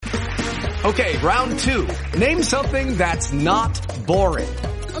Okay, round two. Name something that's not boring.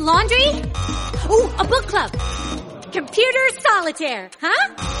 A laundry? Ooh, a book club. Computer solitaire,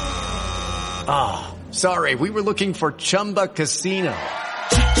 huh? Ah, sorry, we were looking for Chumba Casino.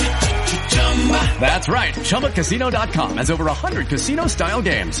 That's right, ChumbaCasino.com has over 100 casino-style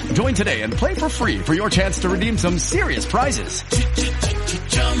games. Join today and play for free for your chance to redeem some serious prizes.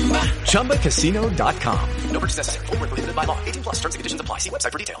 ChumbaCasino.com. No purchase necessary. Void where prohibited by law. 18+ terms and conditions apply. See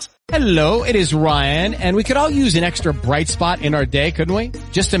website for details. Hello, it is Ryan, and we could all use an extra bright spot in our day, couldn't we?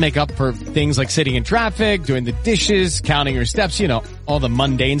 Just to make up for things like sitting in traffic, doing the dishes, counting your steps, you know, all the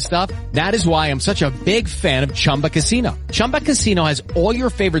mundane stuff. That is why I'm such a big fan of Chumba Casino. Chumba Casino has all your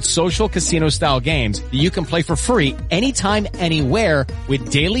favorite social casino-style games that you can play for free anytime, anywhere with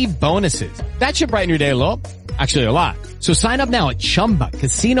daily bonuses. That should brighten your day a little. Actually, a lot. So sign up now at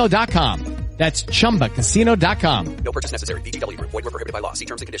ChumbaCasino.com. That's ChumbaCasino.com. No purchase necessary. VGW Group. Void where prohibited by law. See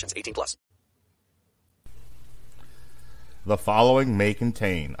terms and conditions. 18+. The following may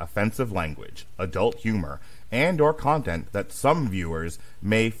contain offensive language, adult humor, and or content that some viewers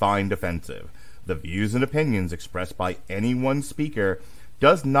may find offensive. The views and opinions expressed by any one speaker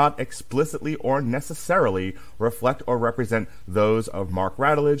does not explicitly or necessarily reflect or represent those of Mark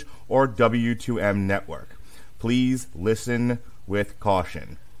Radulich or W2M Network. Please listen with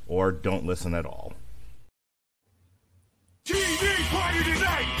caution, or don't listen at all. TV party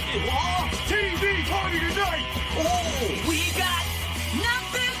tonight! What? TV party tonight! Oh! We got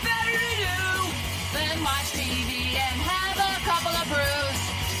nothing better to do than watch TV and have a couple of brews.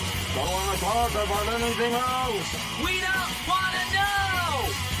 Don't want to talk about anything else. We don't want to know.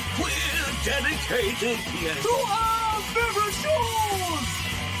 We're dedicated to our favorite shows!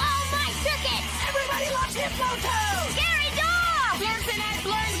 Oh, my tickets! Everybody loves Hypnotoad. Scary dog! Benson at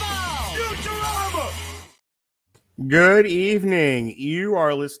Blurnsville. Futurama! Good evening. You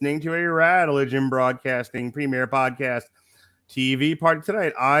are listening to a Radulich in Broadcasting Premier Podcast TV Party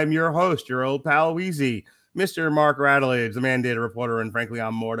tonight. I'm your host, your old pal Wheezy, Mr. Mark Radulich, the mandated reporter, and frankly,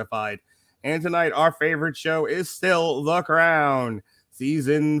 I'm mortified. And tonight, our favorite show is still The Crown,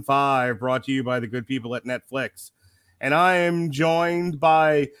 Season 5, brought to you by the good people at Netflix. And I am joined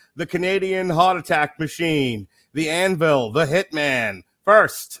by the Canadian heart attack machine, the Anvil, the Hitman.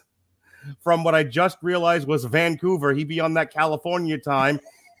 First, from what I just realized was Vancouver, he be on that California time.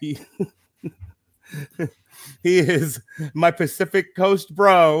 He is my Pacific Coast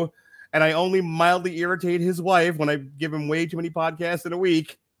bro, and I only mildly irritate his wife when I give him way too many podcasts in a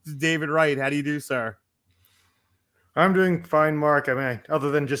week. This is David Wright. How do you do, sir? I'm doing fine, Mark. I mean,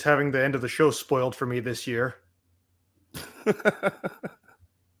 other than just having the end of the show spoiled for me this year.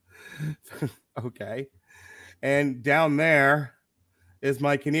 Okay. And down there is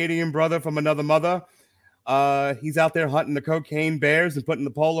my Canadian brother from another mother. He's out there hunting the cocaine bears and putting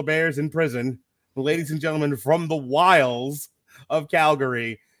the polar bears in prison. Ladies and gentlemen, from the wilds of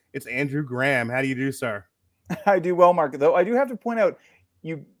Calgary, it's Andrew Graham. How do you do, sir? I do well, Mark. Though I do have to point out,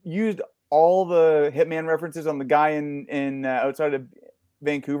 you used all the Hitman references on the guy in outside of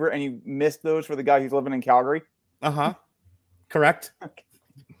Vancouver, and you missed those for the guy who's living in Calgary. Uh-huh. Correct. Okay.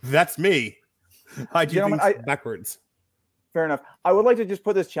 That's me. I do things backwards. Fair enough. I would like to just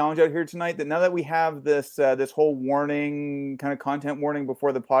put this challenge out here tonight that now that we have this this whole warning, kind of content warning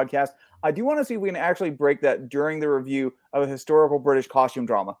before the podcast, I do want to see if we can actually break that during the review of a historical British costume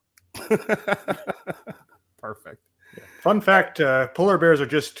drama. Perfect. Yeah. Fun fact, polar bears are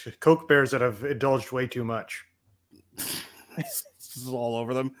just Coke bears that have indulged way too much. This is all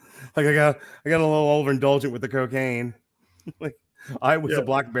over them. Like I got a little overindulgent with the cocaine. Like I was a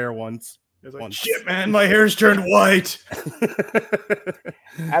black bear once. It's like, shit, man, my hair's turned white.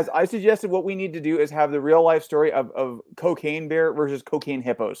 As I suggested, what we need to do is have the real life story of cocaine bear versus cocaine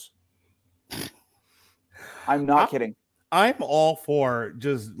hippos. I'm not kidding. I'm all for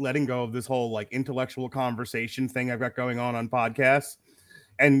just letting go of this whole like intellectual conversation thing I've got going on podcasts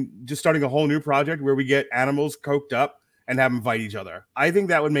and just starting a whole new project where we get animals coked up and have them fight each other. I think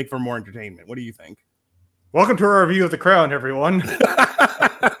that would make for more entertainment. What do you think? Welcome to our review of The Crown, everyone.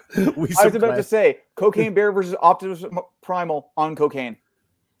 I was about to say Cocaine Bear versus Optimus Primal on cocaine.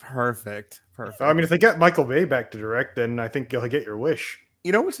 Perfect. I mean, if they get Michael Bay back to direct, then I think you'll get your wish.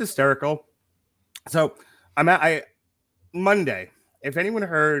 You know what's hysterical? So Monday. If anyone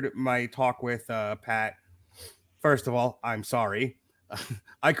heard my talk with Pat, first of all, I'm sorry.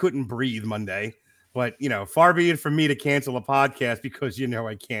 I couldn't breathe Monday, but far be it from me to cancel a podcast because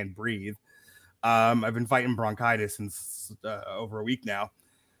I can't breathe. I've been fighting bronchitis since over a week now.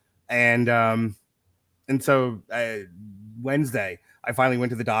 And so Wednesday, I finally went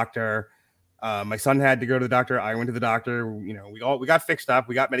to the doctor. My son had to go to the doctor. I went to the doctor. We got fixed up.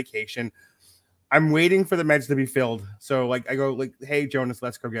 We got medication. I'm waiting for the meds to be filled. So like I go like, hey Jonas,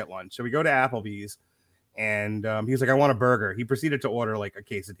 let's go get lunch. So we go to Applebee's, and he's like, I want a burger. He proceeded to order like a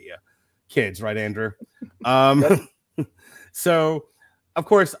quesadilla. Kids, right, Andrew? So of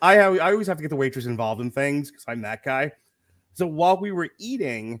course I always have to get the waitress involved in things because I'm that guy. So while we were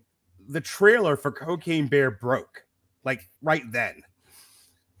eating, the trailer for Cocaine Bear broke, like right then.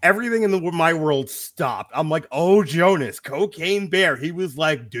 Everything in my world stopped. I'm like, oh, Jonas, Cocaine Bear. He was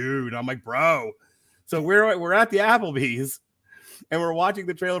like, dude. I'm like, bro. So we're at the Applebee's, and we're watching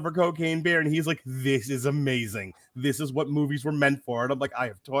the trailer for Cocaine Bear, and he's like, this is amazing. This is what movies were meant for. And I'm like, I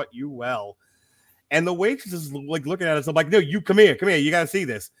have taught you well. And the waitress is like looking at us. I'm like, no, you come here. You got to see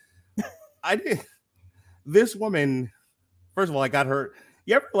this. I did. This woman, first of all, I got her.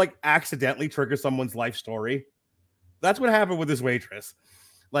 You ever like accidentally trigger someone's life story? That's what happened with this waitress.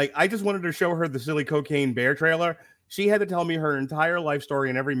 Like, I just wanted to show her the silly Cocaine Bear trailer. She had to tell me her entire life story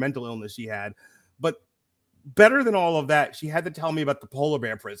and every mental illness she had. But better than all of that, she had to tell me about the polar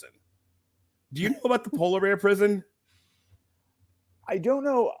bear prison. Do you know about the polar bear prison? I don't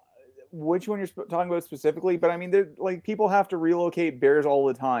know which one you're talking about specifically, but I mean, like people have to relocate bears all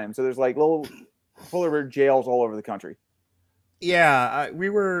the time. So there's like little polar bear jails all over the country. Yeah, we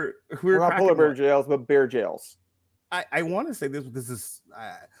were not polar bear jails, but bear jails. I want to say this is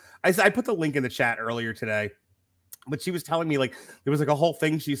I put the link in the chat earlier today, but she was telling me like there was like a whole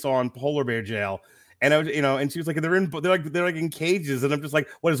thing she saw on polar bear jail, and I was and she was like they're like in cages, and I'm just like,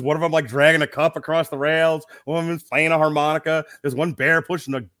 what is one of them like dragging a cup across the rails? One of them's playing a harmonica. There's one bear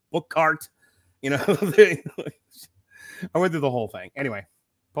pushing a book cart. I went through the whole thing. Anyway,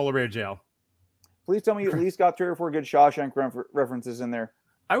 polar bear jail. Please tell me you at least got 3 or 4 good Shawshank references in there.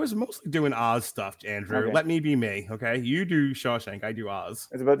 I was mostly doing Oz stuff, Andrew. Okay. Let me be me, okay? You do Shawshank, I do Oz.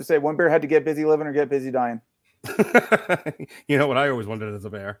 I was about to say, one bear had to get busy living or get busy dying. You know what I always wanted as a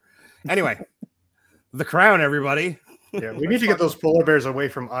bear. Anyway, The Crown, everybody. Yeah, we need to get those polar bears away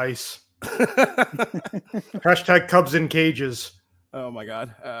from ice. Hashtag Cubs in cages. Oh, my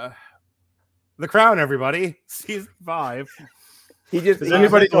God. The Crown, everybody. Season 5. Is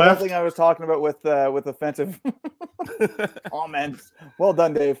anybody the left? whole thing I was talking about with offensive comments. Well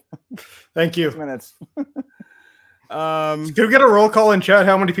done, Dave. Thank you. 6 minutes. Can we get a roll call in chat?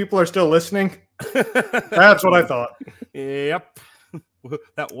 How many people are still listening? That's what I thought. Yep.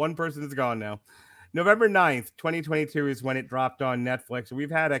 That one person is gone now. November 9th, 2022 is when it dropped on Netflix. We've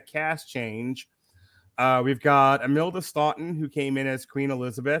had a cast change. We've got Imelda Staunton, who came in as Queen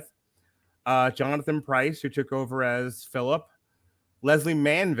Elizabeth. Jonathan Pryce, who took over as Philip. Leslie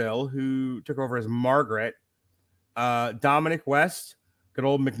Manville, who took over as Margaret. Dominic West, good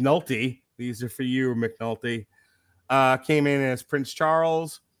old McNulty. These are for you, McNulty. Came in as Prince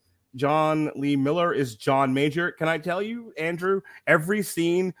Charles. John Lee Miller is John Major. Can I tell you, Andrew, every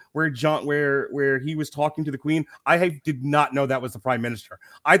scene where he was talking to the Queen, I did not know that was the Prime Minister.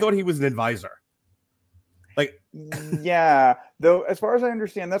 I thought he was an advisor. Like, yeah, though, as far as I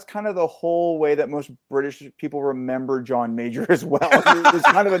understand, that's kind of the whole way that most British people remember John Major as well. It's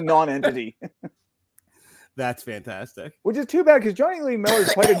kind of a non-entity. That's fantastic. Which is too bad because Johnny Lee Miller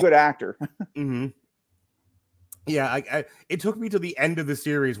is quite a good actor. Mm-hmm. Yeah, it took me to the end of the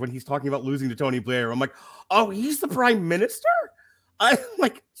series when he's talking about losing to Tony Blair. I'm like, oh, he's the Prime Minister? I'm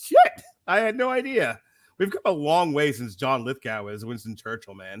like, shit. I had no idea. We've come a long way since John Lithgow as Winston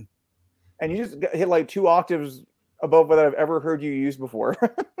Churchill, man. And you just hit like 2 octaves above what I've ever heard you use before.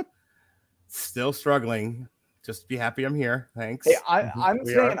 Still struggling. Just be happy I'm here. Thanks. Hey,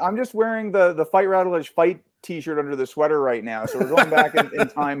 I'm just wearing the Fight Rattlage Fight t-shirt under the sweater right now. So we're going back in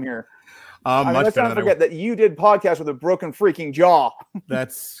time here. Let's not forget that you did podcasts with a broken freaking jaw.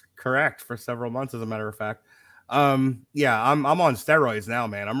 That's correct. For several months, as a matter of fact. Yeah, I'm on steroids now,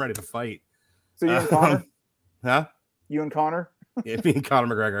 man. I'm ready to fight. So you and Connor? Huh? You and Connor? Yeah, me and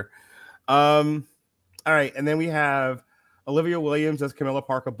Conor McGregor. All right, and then we have Olivia Williams as Camilla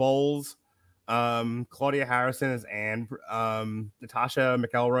Parker Bowles, Claudia Harrison as Anne, Natasha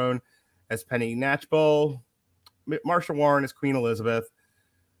McElroy as Penny Natchbull, Marsha Warren as Queen Elizabeth,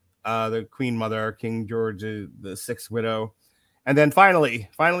 the Queen Mother, King George the Sixth widow, and then finally,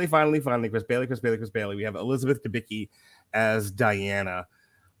 Chris Bailey. We have Elizabeth Debicki as Diana.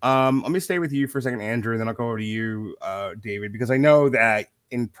 Let me stay with you for a second, Andrew, and then I'll go over to you, David, because I know that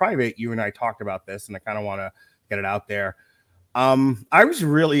in private, you and I talked about this, and I kind of want to get it out there. I was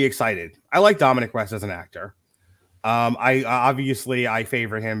really excited. I like Dominic West as an actor. I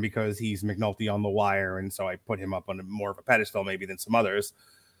favor him because he's McNulty on The Wire, and so I put him up on more of a pedestal maybe than some others.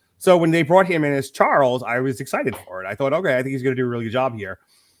 So when they brought him in as Charles, I was excited for it. I thought, okay, I think he's going to do a really good job here.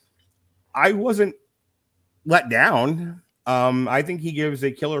 I wasn't let down. I think he gives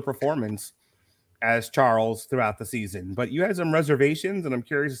a killer performance as Charles throughout the season, but you had some reservations, and I'm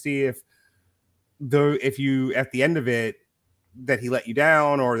curious to see if you at the end of it that he let you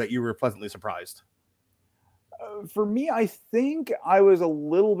down or that you were pleasantly surprised. For me, I think I was a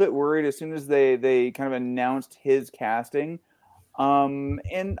little bit worried as soon as they kind of announced his casting.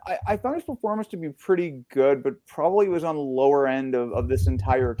 And I found his performance to be pretty good, but probably was on the lower end of this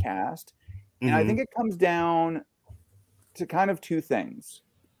entire cast. And I think it comes down to kind of two things.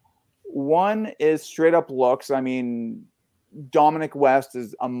 One is straight up looks. I mean, Dominic West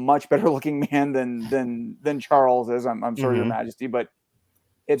is a much better looking man than Charles is. I'm sorry, Your Majesty, but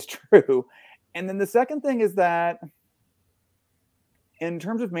it's true. And then the second thing is that in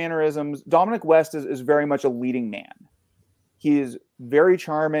terms of mannerisms, Dominic West is very much a leading man. He's very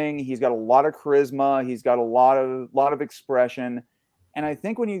charming. He's got a lot of charisma. He's got a lot of expression. And I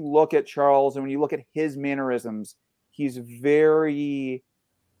think when you look at Charles and when you look at his mannerisms, he's very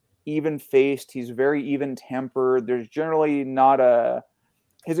even-faced. He's very even-tempered. There's generally not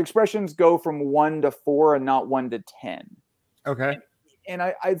his expressions go from 1 to 4 and not 1 to 10. Okay. And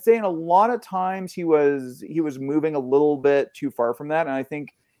I'd say in a lot of times he was moving a little bit too far from that. And I think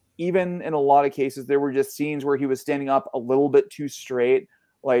even in a lot of cases, there were just scenes where he was standing up a little bit too straight.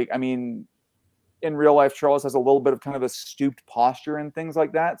 Like, I mean, in real life, Charles has a little bit of kind of a stooped posture and things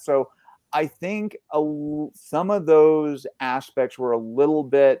like that. So I think some of those aspects were a little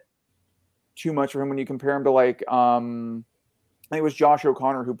bit too much for him when you compare him to I think it was Josh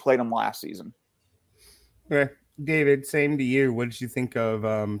O'Connor who played him last season. Okay. David, same to you. What did you think of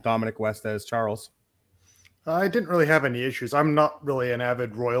Dominic West as Charles? I didn't really have any issues. I'm not really an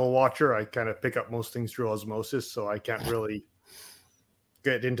avid royal watcher. I kind of pick up most things through osmosis, so I can't really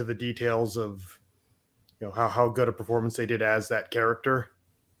get into the details of how good a performance they did as that character.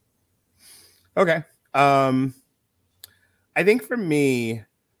 Okay. I think for me,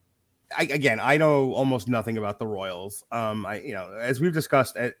 I know almost nothing about the Royals. As we've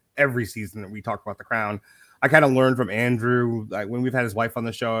discussed at every season that we talk about The Crown, I kind of learned from Andrew. When we've had his wife on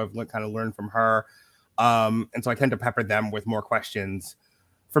the show, I've kind of learned from her. And so I tend to pepper them with more questions.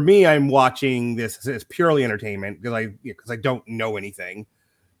 For me, I'm watching this as purely entertainment because I don't know anything.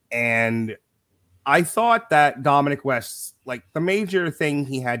 And I thought that Dominic West, the major thing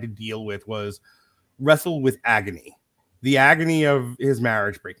he had to deal with was wrestle with agony. The agony of his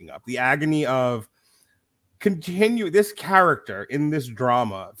marriage breaking up. The agony of this character in this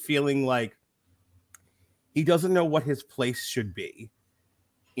drama feeling like he doesn't know what his place should be.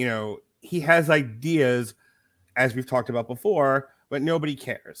 He has ideas, as we've talked about before, but nobody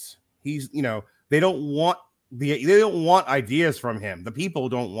cares. They don't want ideas from him. The people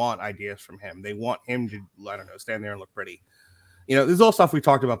don't want ideas from him. They want him to, stand there and look pretty. This is all stuff we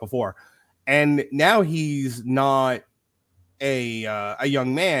talked about before. And now he's not a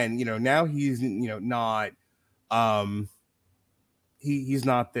young man. Now he's not he's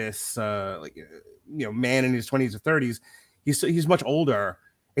not this man in his 20s or 30s. He's much older.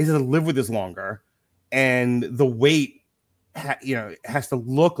 He has to live with this longer, and the weight has to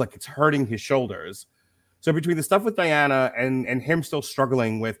look like it's hurting his shoulders. So between the stuff with Diana and him still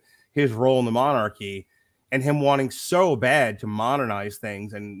struggling with his role in the monarchy, and him wanting so bad to modernize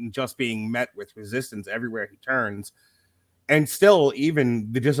things and just being met with resistance everywhere he turns, and still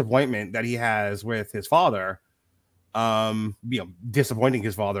even the disappointment that he has with his father, disappointing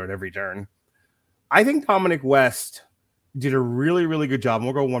his father at every turn. I think Dominic West did a really, really good job. And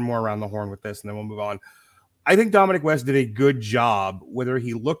we'll go one more around the horn with this, and then we'll move on. I think Dominic West did a good job, whether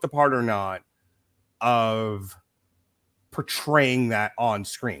he looked the part or not, of portraying that on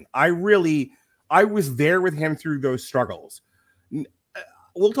screen. I was there with him through those struggles.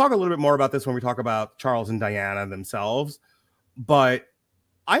 We'll talk a little bit more about this when we talk about Charles and Diana themselves, but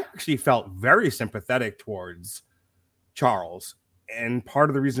I actually felt very sympathetic towards Charles. And part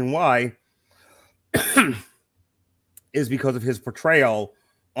of the reason why is because of his portrayal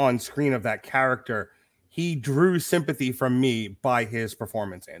on screen of that character. He drew sympathy from me by his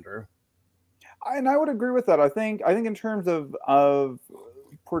performance, Andrew. And I would agree with that. I think in terms of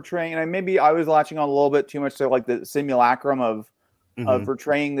portraying, and maybe I was latching on a little bit too much to the simulacrum of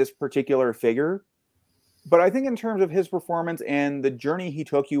portraying this particular figure. But I think in terms of his performance and the journey he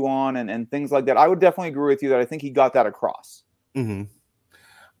took you on and things like that, I would definitely agree with you that I think he got that across. Mm-hmm.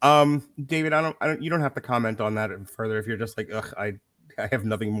 David, you don't have to comment on that further if you're just like, ugh, I have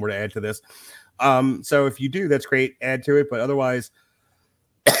nothing more to add to this. So if you do, that's great. Add to it. But otherwise,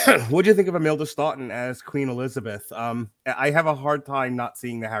 what do you think of Imelda Staunton as Queen Elizabeth? I have a hard time not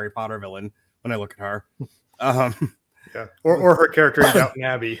seeing the Harry Potter villain when I look at her. Yeah, or her character in Downton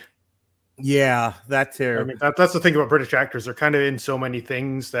Abbey. Yeah, that too. I mean, that's the thing about British actors. They're kind of in so many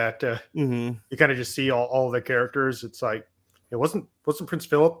things that Mm-hmm. you kind of just see all the characters. It's like it wasn't Prince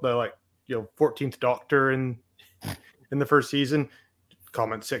Philip the 14th Doctor in the first season.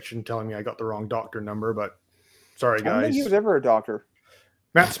 Comment section telling me I got the wrong Doctor number, but sorry I don't think guys. he was ever a doctor.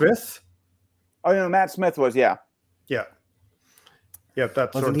 Matt Smith. Oh, Matt Smith was, yeah. Yeah.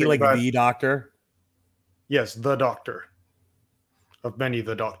 That's Wasn't he like the Doctor? Yes, the Doctor. Of many of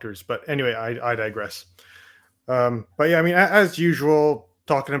the doctors, but anyway, I digress. But yeah, I mean, as usual,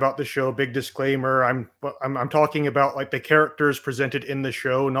 talking about the show, big disclaimer: I'm talking about like the characters presented in the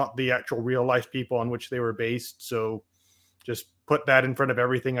show, not the actual real life people on which they were based. So just put that in front of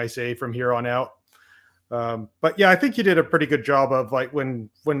everything I say from here on out. But yeah, I think you did a pretty good job of like when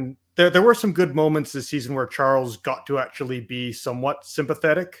there were some good moments this season where Charles got to actually be somewhat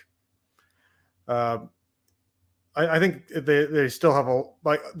sympathetic. I think they still have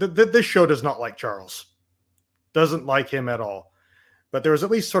this show does not like Charles, doesn't like him at all. But there was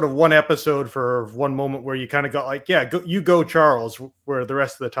at least sort of one episode for one moment where you kind of got like, yeah, you go Charles, where the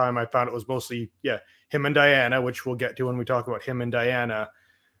rest of the time I found it was mostly, him and Diana, which we'll get to when we talk about him and Diana.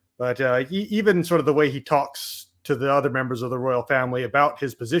 But even sort of the way he talks to the other members of the royal family about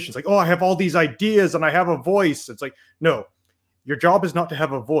his positions, like, oh, I have all these ideas and I have a voice. It's like, no, your job is not to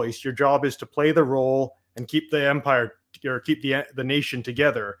have a voice. Your job is to play the role and keep the empire or keep the nation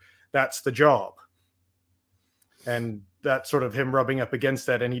together. That's the job. And that's sort of him rubbing up against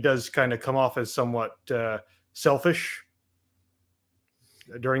that. And he does kind of come off as somewhat selfish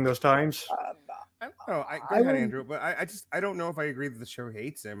during those times. I don't know. Go ahead, Andrew, but I don't know if I agree that the show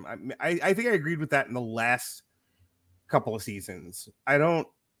hates him. I think I agreed with that in the last couple of seasons. I don't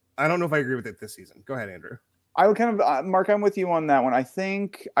know if I agree with it this season. Go ahead, Andrew. I would kind of Mark, I'm with you on that one. I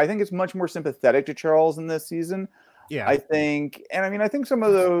think it's much more sympathetic to Charles in this season. Yeah, I think some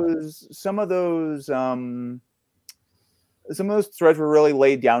of those threads were really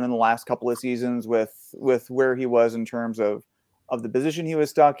laid down in the last couple of seasons with where he was in terms of the position he was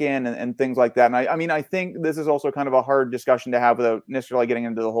stuck in and things like that. And I think this is also kind of a hard discussion to have without necessarily getting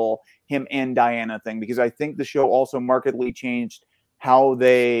into the whole him and Diana thing, because I think the show also markedly changed how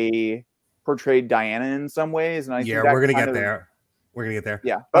they portrayed Diana in some ways. And we're gonna get there. We're gonna get there.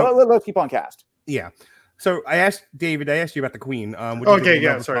 Yeah, but let's keep on cast. Yeah. So I asked David. I asked you about the Queen.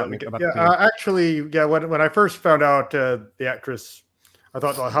 Sorry. Actually, when I first found out the actress, I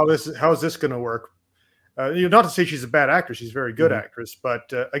thought, well, how is this going to work? Not to say she's a bad actress; she's a very good actress.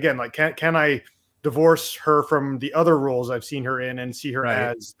 But again, like, can I divorce her from the other roles I've seen her in and see her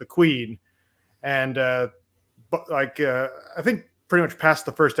as the Queen? And I think pretty much past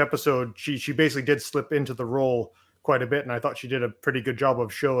the first episode, she basically did slip into the role quite a bit, and I thought she did a pretty good job of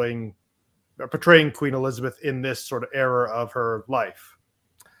portraying Queen Elizabeth in this sort of era of her life.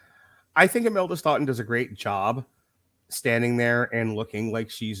 I think Imelda Staunton does a great job standing there and looking like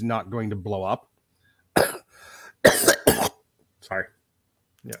she's not going to blow up. Sorry.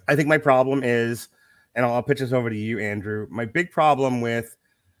 Yeah. I think my problem is, and I'll pitch this over to you, Andrew. My big problem with,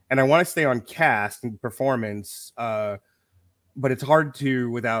 and I want to stay on cast and performance, but it's hard to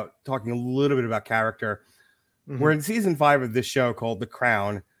without talking a little bit about character. Mm-hmm. We're in season 5 of this show called The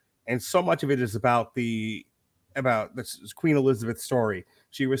Crown, and so much of it is about this Queen Elizabeth story.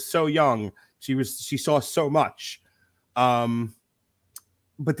 She was so young. She saw so much.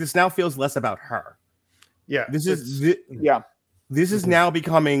 But this now feels less about her. Yeah. This is now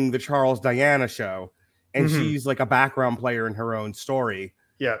becoming the Charles Diana show, and she's like a background player in her own story.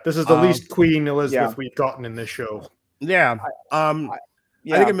 Yeah, this is the least Queen Elizabeth we've gotten in this show. Yeah. I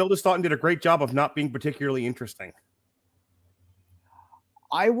think Imelda Staunton did a great job of not being particularly interesting.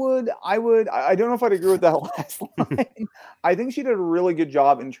 I don't know if I'd agree with that last line. I think she did a really good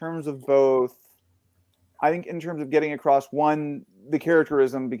job in terms of both. I think in terms of getting across the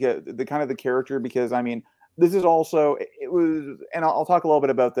characterism, because I mean, this is also, it was, and I'll talk a little bit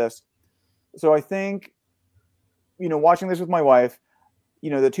about this. So I think, watching this with my wife,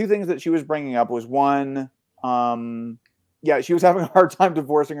 the two things that she was bringing up was one, she was having a hard time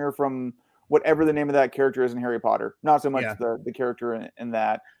divorcing her from whatever the name of that character is in Harry Potter. Not so much the character in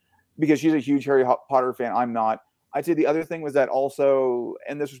that, because she's a huge Harry Potter fan. I'm not. I'd say the other thing was that also,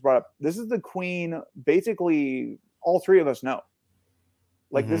 and this was brought up, this is the Queen basically all three of us know.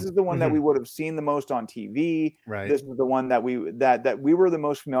 Like, this is the one that we would have seen the most on TV. Right. This is the one that we were the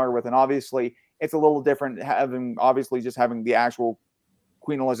most familiar with. And obviously it's a little different having the actual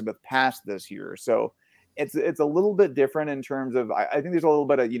Queen Elizabeth passed this year. So it's a little bit different in terms of, I think there's a little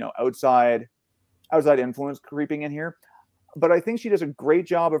bit of, outside influence creeping in here, but I think she does a great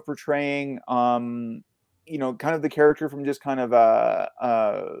job of portraying kind of the character from just kind of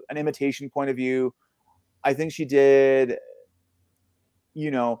an imitation point of view. I think she did,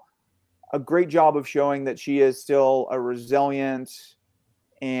 a great job of showing that she is still a resilient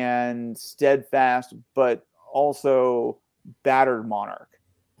and steadfast, but also battered monarch.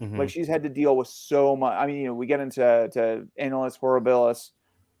 Mhm. Like, she's had to deal with so much. I mean, we get into Annalise Horribilis,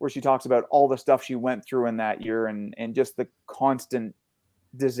 where she talks about all the stuff she went through in that year and just the constant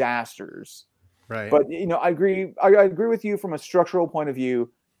disasters. Right. But I agree with you from a structural point of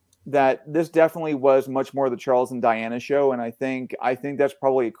view that this definitely was much more the Charles and Diana show, and I think that's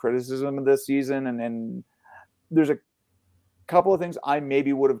probably a criticism of this season. And there's a couple of things I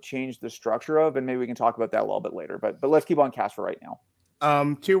maybe would have changed the structure of, and maybe we can talk about that a little bit later. But let's keep on cast for right now.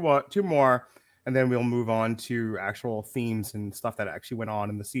 Two more, and then we'll move on to actual themes and stuff that actually went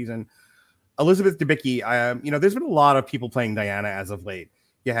on in the season. Elizabeth Debicki, there's been a lot of people playing Diana as of late.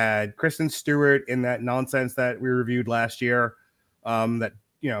 You had Kristen Stewart in that nonsense that we reviewed last year, that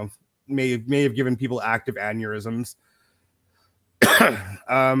may have given people active aneurysms.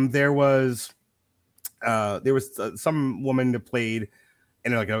 There was some woman that played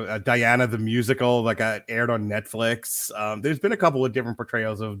in like a Diana the musical, like aired on Netflix. There's been a couple of different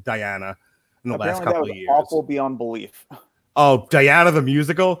portrayals of Diana in the last couple of years. Awful beyond belief. Oh, Diana the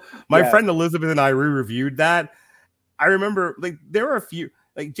musical. My friend Elizabeth and I reviewed that. I remember there were a few,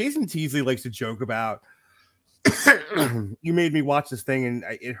 Jason Teasley likes to joke about, you made me watch this thing and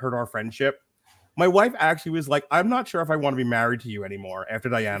it hurt our friendship. My wife actually was like, I'm not sure if I want to be married to you anymore after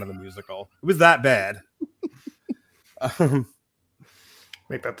Diana the musical. It was that bad.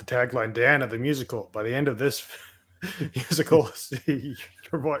 Make that the tagline, Diana the musical. By the end of this musical,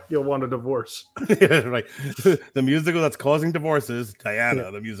 you'll want a divorce. Right. The musical that's causing divorces,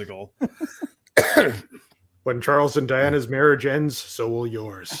 Diana the musical. When Charles and Diana's marriage ends, so will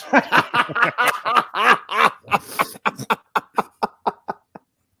yours.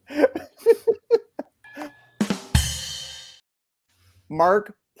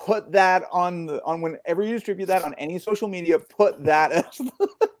 Mark, put that on whenever you distribute that on any social media, put that as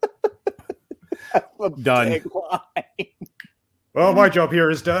the done. Well, my job here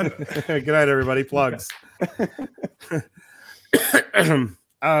is done. Good night, everybody. Plugs.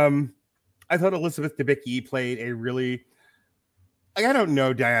 I thought Elizabeth Debicki played a really, I don't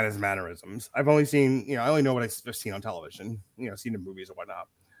know Diana's mannerisms. I've only seen, I only know what I've seen on television, seen in movies or whatnot.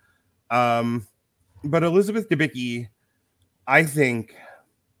 But Elizabeth Debicki, I think,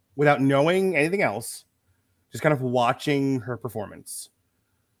 without knowing anything else, just kind of watching her performance,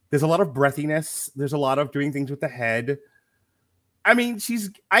 there's a lot of breathiness. There's a lot of doing things with the head. I mean,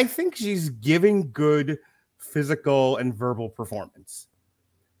 I think she's giving good physical and verbal performance.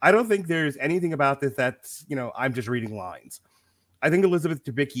 I don't think there's anything about this that's, I'm just reading lines. I think Elizabeth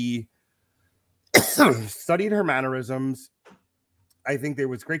Debicki studied her mannerisms. I think there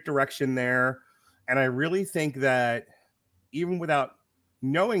was great direction there. And I really think that even without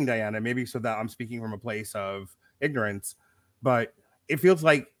knowing Diana, maybe so that I'm speaking from a place of ignorance, but it feels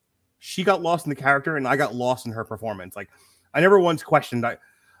like she got lost in the character and I got lost in her performance. Like, I never once questioned.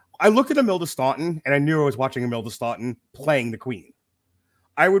 I looked at Imelda Staunton and I knew I was watching Imelda Staunton playing the Queen.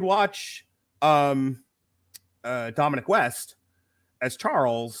 I would watch Dominic West as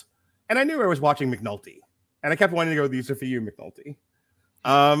Charles, and I knew I was watching McNulty. And I kept wanting to go, these are for you, McNulty.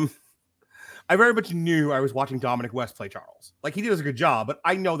 I very much knew I was watching Dominic West play Charles. Like, he does a good job, but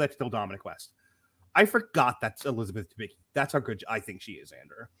I know that's still Dominic West. I forgot that's Elizabeth Debicki. That's how good I think she is,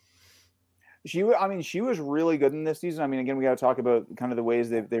 Andrew. She was really good in this season. I mean, again, we got to talk about kind of the ways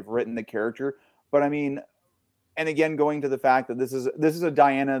they've written the character. But I mean, and again, going to the fact that this is a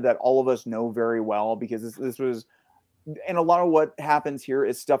Diana that all of us know very well, because this was, and a lot of what happens here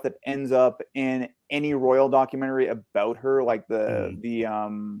is stuff that ends up in any royal documentary about her, like the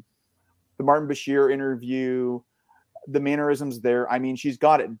Martin Bashir interview, the mannerisms there. I mean, she's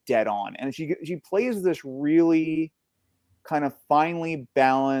got it dead on, and she plays this really kind of finely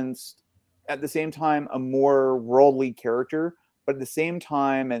balanced, at the same time, a more worldly character. But at the same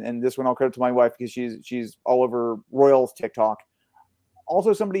time, and this one I'll credit to my wife because she's all over Royals TikTok.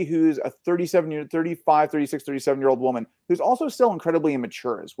 Also somebody who's a 37-year-old woman who's also still incredibly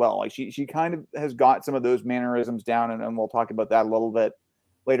immature as well. Like she kind of has got some of those mannerisms down, and we'll talk about that a little bit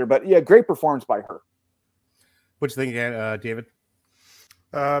later. But yeah, great performance by her. What do you think, David?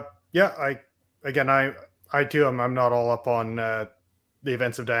 I too I'm not all up on the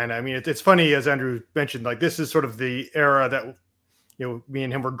events of Diana. I mean, it's funny, as Andrew mentioned, like this is sort of the era that me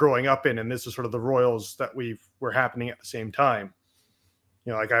and him were growing up in, and this is sort of the royals that were happening at the same time.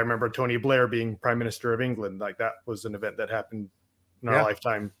 Like I remember Tony Blair being Prime Minister of England. Like that was an event that happened in our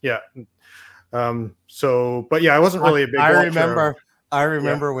lifetime. Yeah. But yeah, I wasn't really a big. I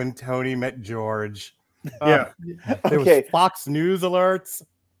remember when Tony met George. Yeah. There was Fox News alerts.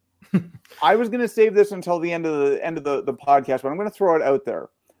 I was going to save this until the end of the podcast, but I'm going to throw it out there.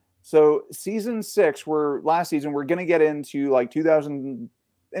 So season 6, last season, we're going to get into like 2000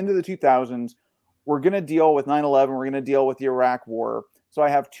 into the 2000s. We're going to deal with 9/11. We're going to deal with the Iraq War. So I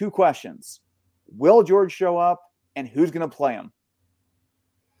have 2 questions: will George show up, and who's going to play him?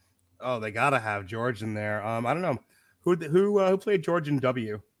 Oh, they got to have George in there. I don't know who played George in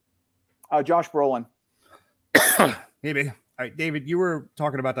W. Josh Brolin. Maybe. All right, David, you were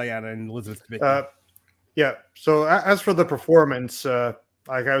talking about Diana and Elizabeth Debicki. Yeah. So as for the performance, like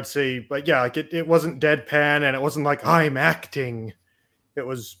I would say, like it wasn't deadpan, and it wasn't like I'm acting.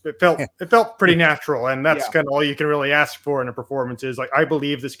 It felt pretty natural, and that's kind of all you can really ask for in a performance. Is like, I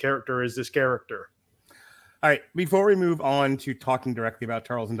believe this character is this character. All right, before we move on to talking directly about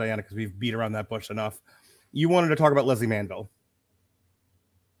Charles and Diana, because we've beat around that bush enough, you wanted to talk about Leslie Manville.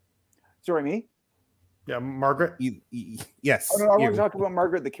 Sorry, me? Yeah, Margaret? Yes. Oh, no, I want to talk about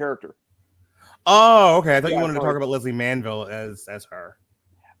Margaret, the character. Oh, okay. I thought you wanted to talk about Leslie Manville as her.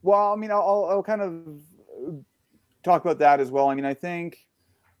 Well, I mean, I'll kind of talk about that as well. I mean, I think,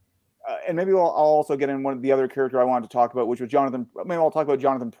 and maybe I'll also get in one of the other character I wanted to talk about, which was Jonathan. Maybe I'll talk about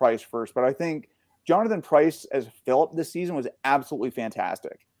Jonathan Pryce first, but I think Jonathan Pryce as Philip this season was absolutely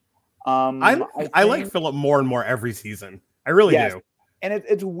fantastic. I like Philip more and more every season. I really do. And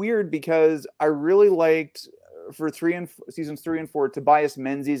it's weird because I really liked for seasons 3 and 4 Tobias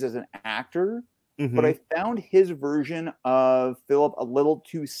Menzies as an actor, but I found his version of Philip a little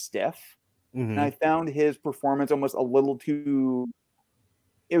too stiff, and I found his performance almost a little too.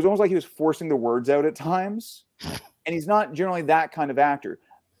 It was almost like he was forcing the words out at times, and he's not generally that kind of actor.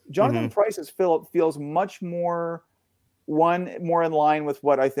 Jonathan Pryce as Philip feels much more in line with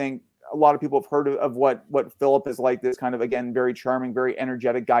what I think a lot of people have heard of what Philip is like, this kind of, again, very charming, very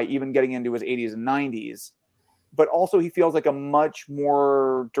energetic guy, even getting into his 80s and 90s. But also he feels like a much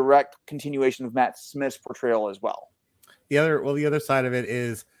more direct continuation of Matt Smith's portrayal as well. The other side of it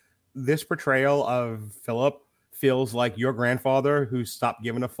is this portrayal of Philip feels like your grandfather who stopped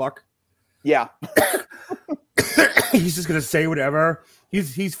giving a fuck. Yeah. He's just going to say whatever.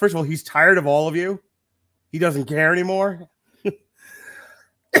 He's first of all, he's tired of all of you. He doesn't care anymore.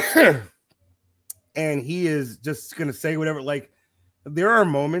 And he is just going to say whatever. Like, there are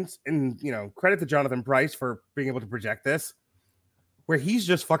moments, and credit to Jonathan Pryce for being able to project this, where he's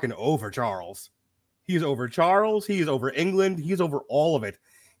just fucking over Charles. He's over Charles. He is over England. He's over all of it.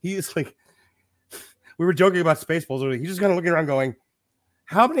 He is like, we were joking about Spaceballs. He's just kind of looking around going,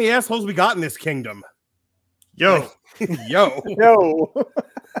 how many assholes we got in this kingdom? Yo.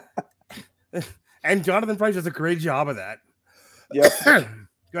 And Jonathan Pryce does a great job of that. Yep.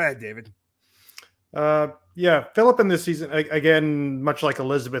 Go ahead, David. Philip in this season, again, much like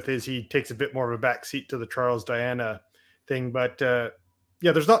Elizabeth he takes a bit more of a backseat to the Charles Diana thing. But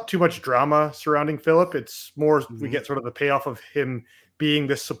there's not too much drama surrounding Philip. It's more we get sort of the payoff of him being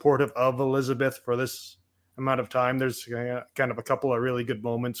this supportive of Elizabeth for this amount of time. There's kind of a couple of really good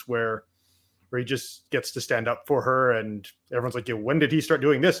moments where he just gets to stand up for her, and everyone's like, when did he start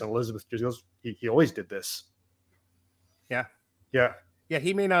doing this? And Elizabeth just goes, he always did this. Yeah,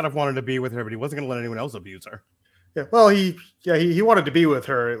 he may not have wanted to be with her, but he wasn't going to let anyone else abuse her. Yeah, well, he wanted to be with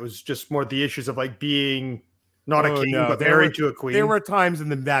her. It was just more the issues of like being not a king, but married to a queen. There were times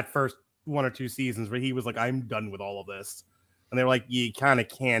in that first 1 or 2 seasons where he was like, I'm done with all of this. And they were like, you kind of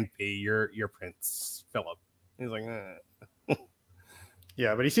can't be. You're Prince Philip. He's like,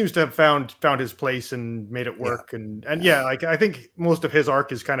 Yeah, but he seems to have found his place and made it work. Yeah. And like, I think most of his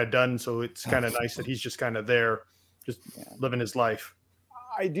arc is kind of done. So it's kind of nice that he's just kind of there, just living his life.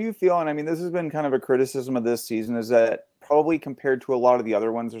 I do feel, and I mean, this has been kind of a criticism of this season, is that probably compared to a lot of the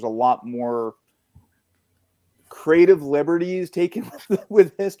other ones, there's a lot more creative liberties taken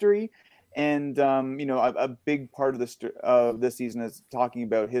with history. And, a big part of this season is talking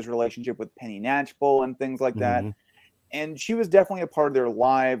about his relationship with Penny Natchbull and things like that. And she was definitely a part of their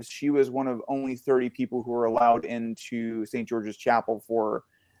lives. She was one of only 30 people who were allowed into St. George's Chapel for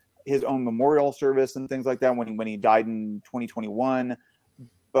his own memorial service and things like that when he died in 2021.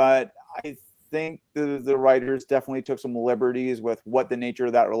 But I think the writers definitely took some liberties with what the nature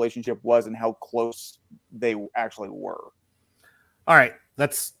of that relationship was and how close they actually were. All right,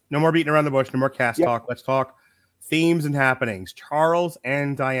 let's no more beating around the bush, no more cast talk. Let's talk themes and happenings. Charles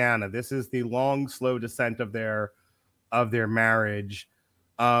and Diana. This is the long, slow descent of their marriage.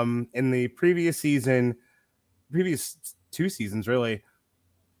 In the previous 2 seasons, really.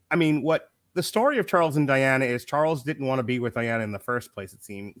 I mean, what the story of Charles and Diana is Charles didn't want to be with Diana in the first place. It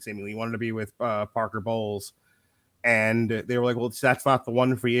seemingly he wanted to be with Parker Bowles, and they were like, "Well, that's not the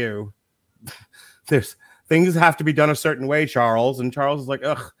one for you. There's things have to be done a certain way, Charles." And Charles is like,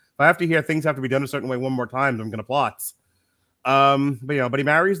 "Ugh, if I have to hear things have to be done a certain way one more time, I'm gonna plot." But he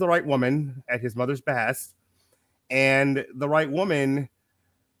marries the right woman at his mother's behest, and the right woman.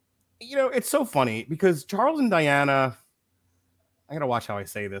 It's so funny because Charles and Diana. I gotta watch how I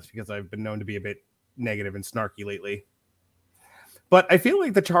say this because I've been known to be a bit negative and snarky lately. But I feel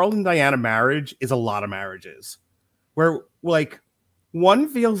like the Charles and Diana marriage is a lot of marriages where like one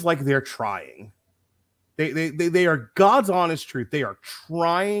feels like they're trying. They are God's honest truth. They are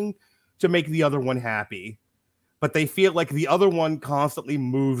trying to make the other one happy, but they feel like the other one constantly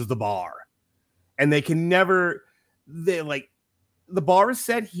moves the bar, and they can never. They like. The bar is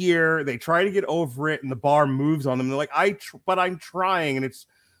set here. They try to get over it, and the bar moves on them. They're like, but I'm trying, and it's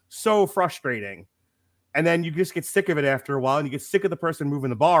so frustrating. And then you just get sick of it after a while, and you get sick of the person moving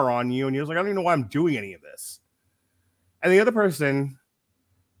the bar on you, and you're like, I don't even know why I'm doing any of this. And the other person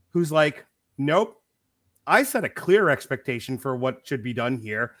who's like, nope, I set a clear expectation for what should be done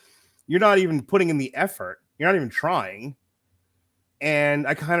here. You're not even putting in the effort. You're not even trying. And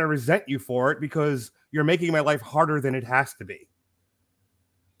I kind of resent you for it because you're making my life harder than it has to be.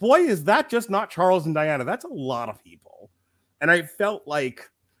 Boy, is that just not Charles and Diana. That's a lot of people. And I felt like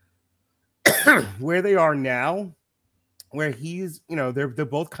where they are now, where he's, they're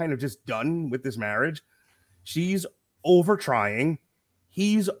both kind of just done with this marriage. She's over trying.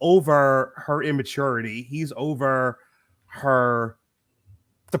 He's over her immaturity. He's over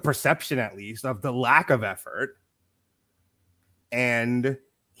the perception, at least, of the lack of effort. And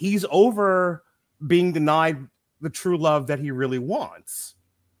he's over being denied the true love that he really wants.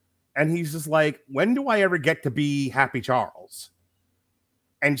 And he's just like, when do I ever get to be happy Charles?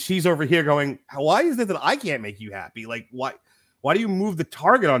 And she's over here going, why is it that I can't make you happy? Like, why do you move the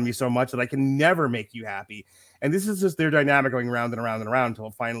target on me so much that I can never make you happy? And this is just their dynamic going round and around and around until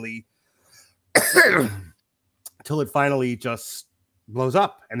it finally just blows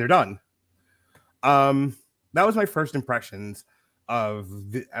up and they're done. That was my first impressions of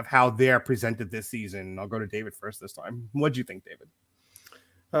how they're presented this season. I'll go to David first this time. What'd you think, David?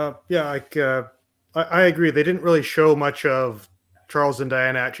 I agree. They didn't really show much of Charles and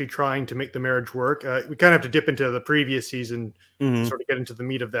Diana actually trying to make the marriage work. We kind of have to dip into the previous season to sort of get into the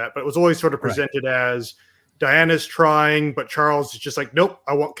meat of that. But it was always sort of presented as Diana's trying, but Charles is just like, nope,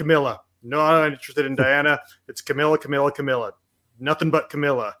 I want Camilla. No, I'm not interested in Diana. It's Camilla. Nothing but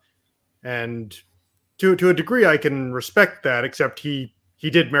Camilla. And to a degree, I can respect that, except he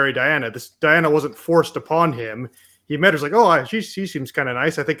did marry Diana. Diana wasn't forced upon him. He met her, like, oh, she seems kind of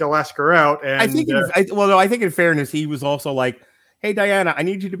nice. I think I'll ask her out. And I think in fairness, he was also like, hey, Diana, I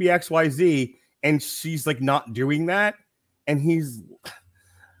need you to be XYZ. And she's like not doing that. And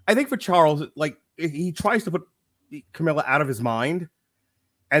I think for Charles, like he tries to put Camilla out of his mind.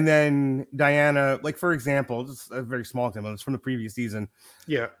 And then Diana, like, for example, just a very small example, it's from the previous season.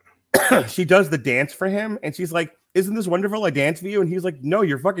 Yeah. She does the dance for him. And she's like, isn't this wonderful? I dance for you. And he's like, no,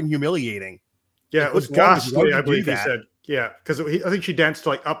 you're fucking humiliating. Yeah, it was ghastly, I believe he said. Yeah, because I think she danced to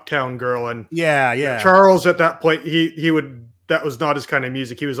like Uptown Girl, and Charles at that point he would that was not his kind of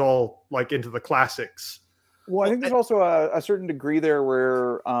music. He was all like into the classics. Well, I think there's also a certain degree there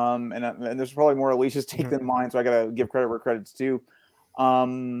where, and there's probably more Alicia's take than mine, so I got to give credit where credit's due.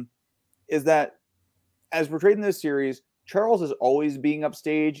 Is that as portrayed in this series, Charles is always being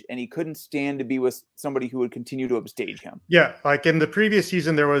upstage, and he couldn't stand to be with somebody who would continue to upstage him. Yeah, like in the previous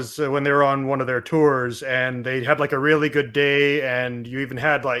season, there was when they were on one of their tours, and they had like a really good day, and you even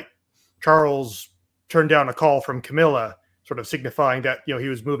had like Charles turn down a call from Camilla, sort of signifying that he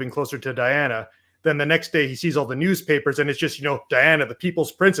was moving closer to Diana. Then the next day, he sees all the newspapers, and it's just Diana, the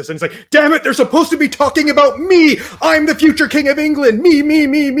people's princess, and he's like, "Damn it, they're supposed to be talking about me. I'm the future king of England.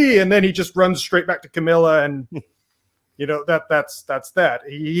 Me." And then he just runs straight back to Camilla and. That's that.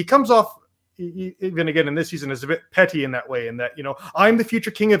 He comes off even again in this season is a bit petty in that way, in that I'm the future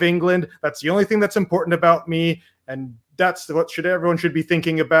king of England. That's the only thing that's important about me, and that's what everyone should be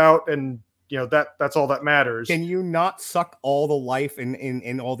thinking about. And that's all that matters. Can you not suck all the life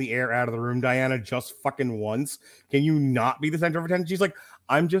and all the air out of the room, Diana, just fucking once? Can you not be the center of attention? She's like,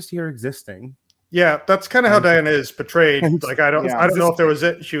 I'm just here existing. Yeah, that's kind of how Diana is portrayed. Like, I don't know if there was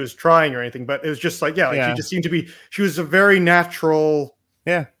she was trying or anything, but it was just like, she just seemed to be. She was a very naturally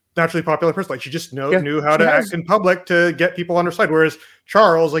popular person. Like, she just knew how to act in public to get people on her side. Whereas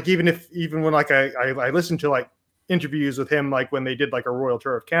Charles, like, even when like I listened to like interviews with him, like when they did like a royal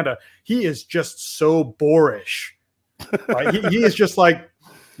tour of Canada, he is just so boorish. Like, he is just like.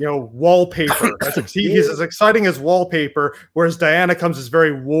 wallpaper. He's as exciting as wallpaper, whereas Diana comes as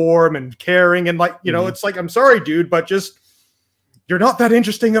very warm and caring. And it's like, I'm sorry, dude, but just, you're not that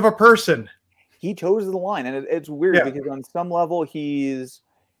interesting of a person. He chose the line, and it's weird because on some level he's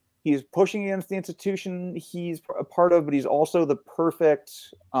pushing against the institution he's a part of, but he's also the perfect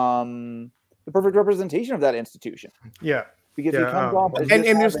representation of that institution. Yeah. Because he comes off as and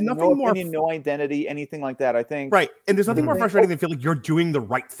there's nothing more no identity, anything like that, I think. Right. And there's nothing more frustrating than feel like you're doing the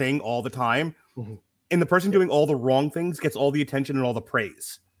right thing all the time. And the person doing all the wrong things gets all the attention and all the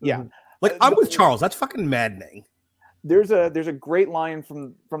praise. Yeah. Like I'm with Charles. That's fucking maddening. There's a great line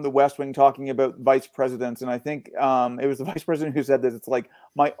from the West Wing talking about vice presidents. And I think it was the vice president who said this. It's like,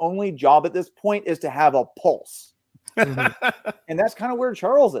 my only job at this point is to have a pulse. And that's kind of where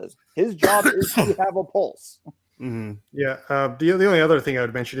Charles is. His job is to have a pulse. Yeah. The only other thing I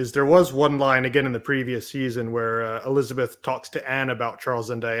would mention is there was one line again in the previous season where Elizabeth talks to Anne about Charles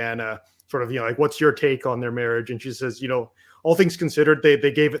and Diana, sort of, like, what's your take on their marriage? And she says, all things considered,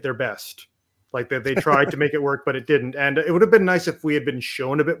 they gave it their best. Like they tried to make it work, but it didn't. And it would have been nice if we had been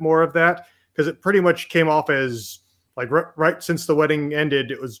shown a bit more of that, because it pretty much came off as like right since the wedding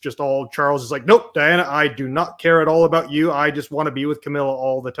ended, it was just all Charles is like, nope, Diana, I do not care at all about you. I just want to be with Camilla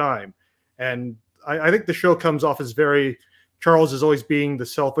all the time. And I think the show comes off as very Charles is always being the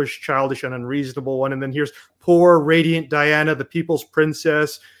selfish, childish, and unreasonable one. And then here's poor, radiant Diana, the people's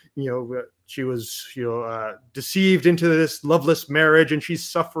princess. She was, deceived into this loveless marriage, and she's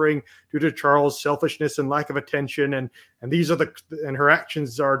suffering due to Charles' selfishness and lack of attention. And these are and her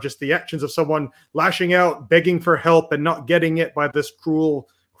actions are just the actions of someone lashing out, begging for help, and not getting it by this cruel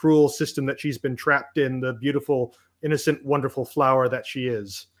system that she's been trapped in. The beautiful, innocent, wonderful flower that she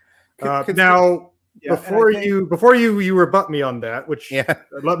is. Before you rebut me on that, which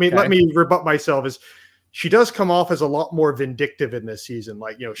let me rebut myself, is she does come off as a lot more vindictive in this season.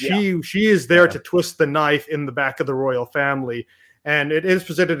 Like, she is there to twist the knife in the back of the royal family. And it is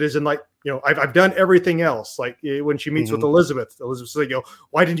presented as in like, I've done everything else. Like when she meets with Elizabeth's like,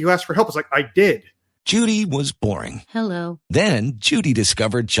 why didn't you ask for help? It's like, I did. Judy was boring. Hello. Then Judy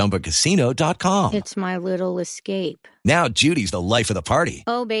discovered ChumbaCasino.com. It's my little escape. Now Judy's the life of the party.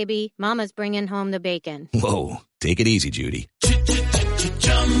 Oh, baby, mama's bringing home the bacon. Whoa, take it easy, Judy.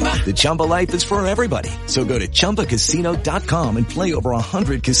 The Chumba life is for everybody. So go to ChumbaCasino.com and play over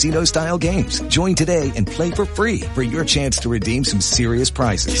 100 casino-style games. Join today and play for free for your chance to redeem some serious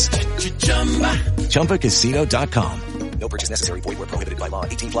prizes. ChumbaCasino.com. No purchase necessary. Void where prohibited by law.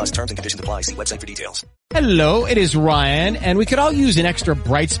 18+ terms and conditions apply. See website for details. Hello, it is Ryan, and we could all use an extra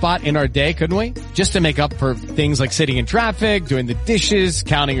bright spot in our day, couldn't we? Just to make up for things like sitting in traffic, doing the dishes,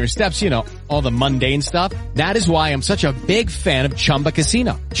 counting your steps, all the mundane stuff. That is why I'm such a big fan of Chumba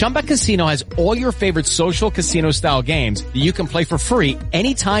Casino. Chumba Casino has all your favorite social casino-style games that you can play for free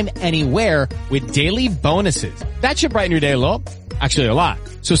anytime, anywhere with daily bonuses. That should brighten your day a little. Actually, a lot.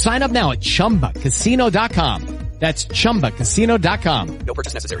 So sign up now at ChumbaCasino.com. That's ChumbaCasino.com. No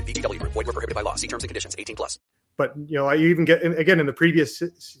purchase necessary. VGW Group. Void where prohibited by law. See terms and conditions. 18+. But, I even get, again, in the previous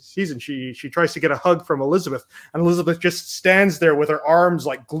season, she tries to get a hug from Elizabeth, and Elizabeth just stands there with her arms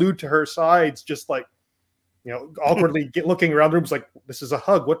like glued to her sides, just like, awkwardly looking around the room. It's like, this is a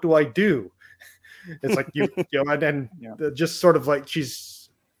hug. What do I do? It's like, just sort of like she's,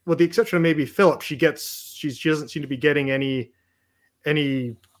 with the exception of maybe Philip, she doesn't seem to be getting any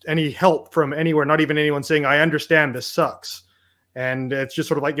help from anywhere, not even anyone saying, I understand this sucks. And it's just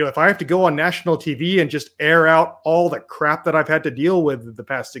sort of like, if I have to go on national TV and just air out all the crap that I've had to deal with the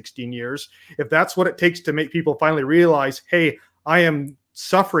past 16 years, if that's what it takes to make people finally realize, hey, I am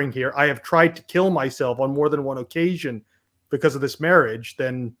suffering here, I have tried to kill myself on more than one occasion because of this marriage,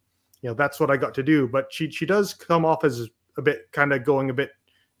 then, that's what I got to do. But she does come off as a bit kind of going a bit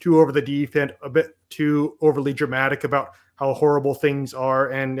too over the deep end, a bit too overly dramatic about how horrible things are.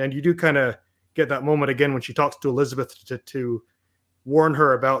 And you do kind of get that moment again when she talks to Elizabeth to warn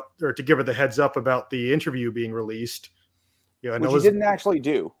her about, or to give her the heads up about the interview being released. Which she didn't actually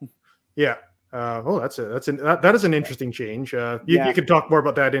do. Yeah. That is an interesting change. You can talk more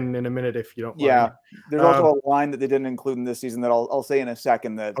about that in a minute if you don't mind. Yeah. There's also a line that they didn't include in this season that I'll say in a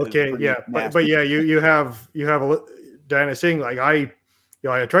second. But you have Diana saying like, I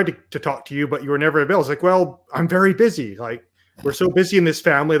tried to talk to you, but you were never available. It's like, well, I'm very busy. Like, we're so busy in this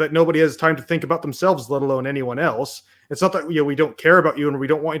family that nobody has time to think about themselves, let alone anyone else. It's not that we don't care about you and we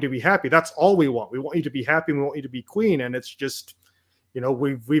don't want you to be happy. That's all we want. We want you to be happy and we want you to be queen. And it's just,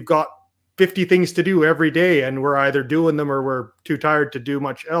 we've got 50 things to do every day, and we're either doing them or we're too tired to do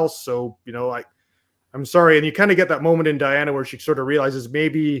much else. So, I'm sorry. And you kind of get that moment in Diana where she sort of realizes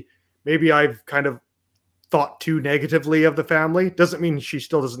maybe I've kind of thought too negatively of the family. Doesn't mean she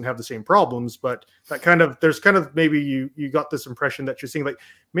still doesn't have the same problems, but that there's maybe you got this impression that you're seeing like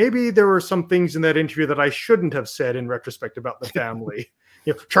maybe there were some things in that interview that I shouldn't have said in retrospect about the family.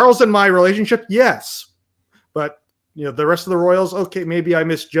 Charles and my relationship, yes, but the rest of the royals, okay, maybe I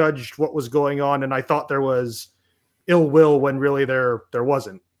misjudged what was going on and I thought there was ill will when really there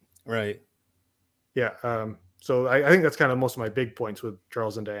wasn't. Right. Yeah. So I think that's kind of most of my big points with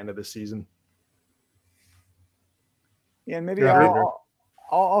Charles and Diana this season. Yeah, and maybe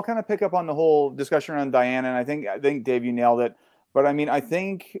I'll kind of pick up on the whole discussion around Diana, and I think Dave, you nailed it. But I mean, I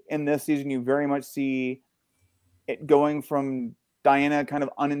think in this season you very much see it going from Diana kind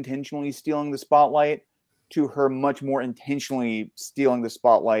of unintentionally stealing the spotlight to her much more intentionally stealing the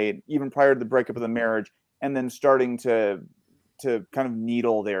spotlight, even prior to the breakup of the marriage, and then starting to kind of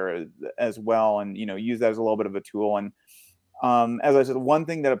needle there as well, and use that as a little bit of a tool. And as I said, one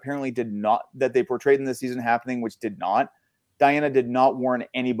thing that apparently that they portrayed in this season happening, which Diana did not warn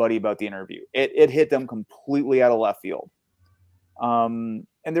anybody about the interview. It hit them completely out of left field. And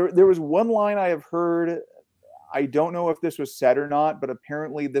there was one line I have heard, I don't know if this was said or not, but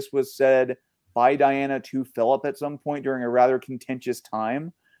apparently this was said by Diana to Philip at some point during a rather contentious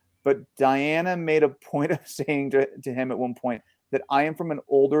time. But Diana made a point of saying to him at one point that I am from an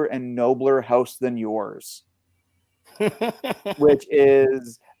older and nobler house than yours.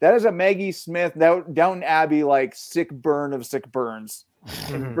 That is a Maggie Smith Downton Abbey like sick burn of sick burns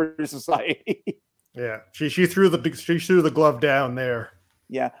in British society. Yeah, she threw the glove down there.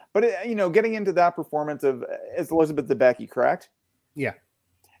 Yeah, but getting into that performance of Elizabeth Debicki, correct? Yeah,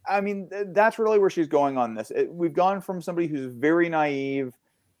 I mean that's really where she's going on this. We've gone from somebody who's very naive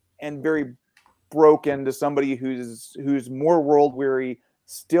and very broken to somebody who's more world weary,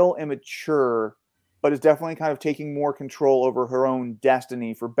 still immature, but is definitely kind of taking more control over her own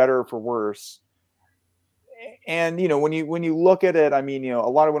destiny, for better or for worse. And when you look at it, I mean, a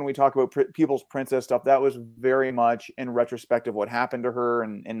lot of when we talk about People's Princess stuff, that was very much in retrospect of what happened to her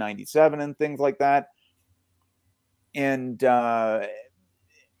in 97 and things like that. And that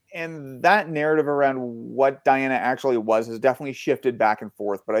narrative around what Diana actually was has definitely shifted back and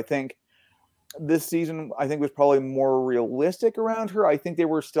forth. But I think this season, was probably more realistic around her. I think they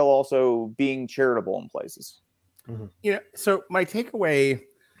were still also being charitable in places. Mm-hmm. So my takeaway,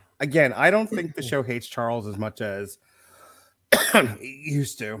 again, I don't think the show hates Charles as much as it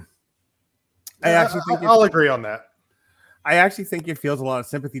used to. I'll agree on that. I actually think it feels a lot of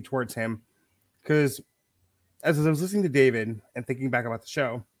sympathy towards him because as I was listening to David and thinking back about the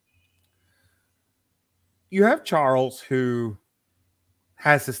show, you have Charles who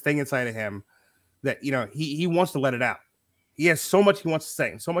has this thing inside of him that, he wants to let it out. He has so much he wants to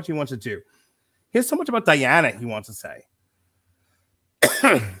say and so much he wants to do. He has so much about Diana he wants to say.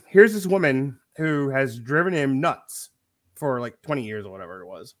 Here's this woman who has driven him nuts for like 20 years or whatever it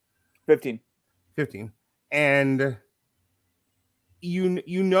was. 15. And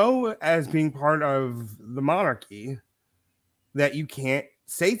as being part of the monarchy that you can't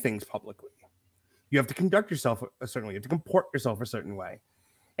say things publicly. You have to conduct yourself a certain way. You have to comport yourself a certain way.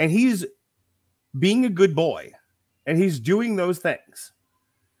 And he's being a good boy. And he's doing those things.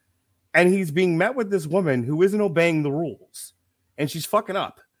 And he's being met with this woman who isn't obeying the rules. And she's fucking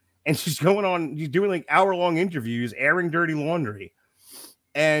up. And she's doing like hour-long interviews, airing dirty laundry.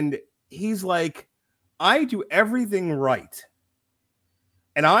 And he's like, I do everything right.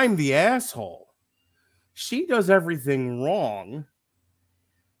 And I'm the asshole. She does everything wrong.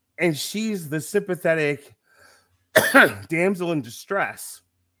 And she's the sympathetic damsel in distress.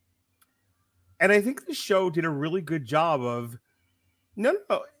 And I think the show did a really good job of, no,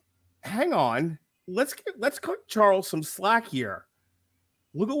 hang on. Let's cut Charles some slack here.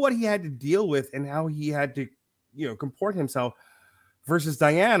 Look at what he had to deal with and how he had to, comport himself versus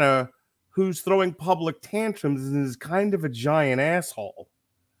Diana, who's throwing public tantrums and is kind of a giant asshole.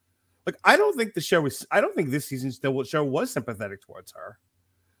 Like, I don't think this season's show was sympathetic towards her.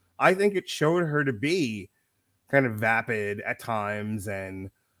 I think it showed her to be kind of vapid at times. And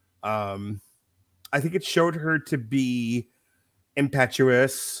I think it showed her to be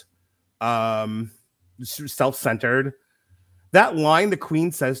impetuous, self-centered. That line the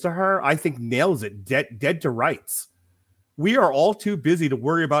Queen says to her, I think nails it dead to rights. We are all too busy to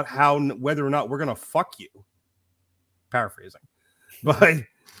worry about whether or not we're going to fuck you. Paraphrasing. But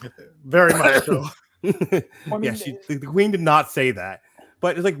very much so. The Queen did not say that.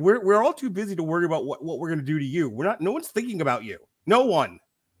 But it's like we're all too busy to worry about what we're going to do to you. No one's thinking about you. No one.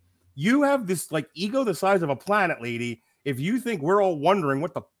 You have this like ego the size of a planet, lady. If you think we're all wondering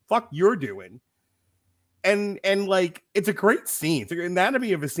what the fuck you're doing, And like it's a great scene. It's an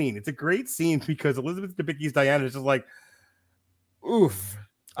anatomy of a scene. It's a great scene because Elizabeth Debicki's Diana is just like, oof.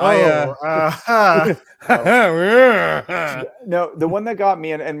 No, the one that got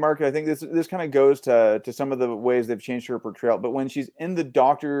me, and Mark, I think this kind of goes to some of the ways they've changed her portrayal. But when she's in the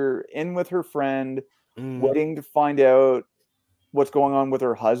doctor, in with her friend, waiting to find out what's going on with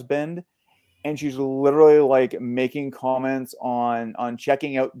her husband, and she's literally like making comments on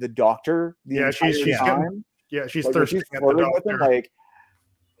checking out the doctor. She's time. She's like, thirsting she's at the flirting with doctor. him,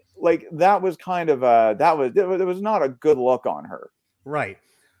 like that was kind of it was not a good look on her. Right.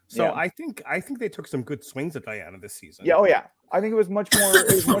 So Yeah. I think they took some good swings at Diana this season. Yeah, I think it was much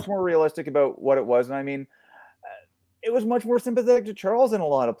more realistic about what it was, and I mean, it was much more sympathetic to Charles in a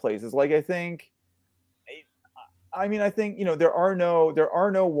lot of places. Like I think there are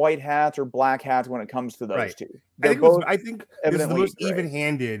no white hats or black hats when it comes to those Right. two. I think this is the most gray.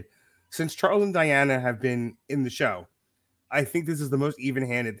 even-handed since Charles and Diana have been in the show. I think this is the most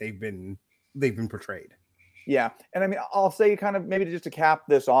even-handed they've been portrayed. Yeah, and I mean, I'll say kind of maybe just to cap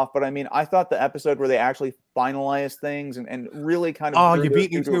this off, but I mean, I thought the episode where they actually finalized things and really kind of you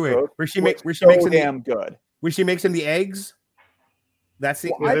beat me to it. Where she makes damn good. Where she makes him the eggs. That's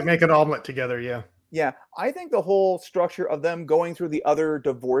it. They make an omelet together. Yeah. Yeah, I think the whole structure of them going through the other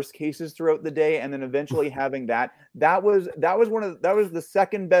divorce cases throughout the day and then eventually having that was the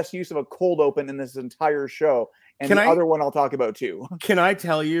second best use of a cold open in this entire show. And other one I'll talk about too. Can I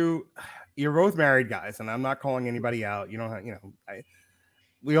tell you, you're both married guys, and I'm not calling anybody out.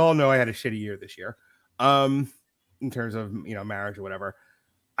 We all know I had a shitty year this year, in terms of marriage or whatever.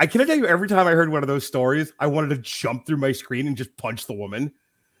 I can tell you, every time I heard one of those stories, I wanted to jump through my screen and just punch the woman.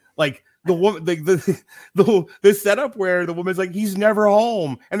 Like the woman, the setup where the woman's like, he's never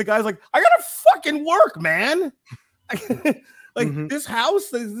home, and the guy's like, I gotta fucking work, man. This house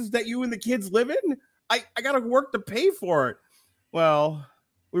that you and the kids live in, I gotta work to pay for it. Well,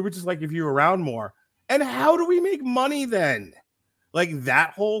 we were just like, if you were around more. And how do we make money then? Like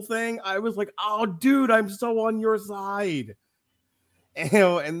that whole thing, I was like, oh, dude, I'm so on your side.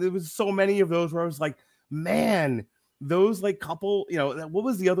 And there was so many of those where I was like, man, those like couple, what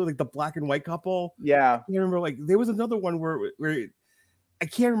was the other, like the black and white couple? Yeah. I remember like there was another one where I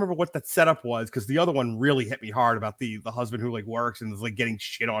can't remember what that setup was, because the other one really hit me hard about the husband who like works and is like getting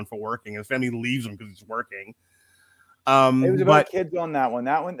shit on for working, and his family leaves him because he's working. It was about kids on that one.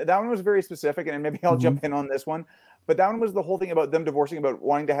 That one was very specific, and maybe I'll jump in on this one. But that one was the whole thing about them divorcing, about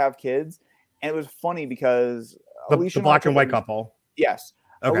wanting to have kids, and it was funny because the Alicia black and white couple. Yes,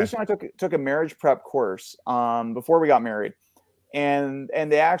 okay. Alicia and I took a marriage prep course before we got married, and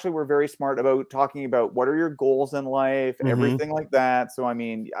they actually were very smart about talking about what are your goals in life, everything like that. So I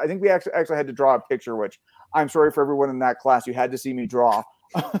mean, I think we actually had to draw a picture, which I'm sorry for everyone in that class. You had to see me draw.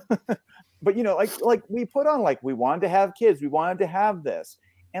 But like we put on, like, we wanted to have kids, we wanted to have this,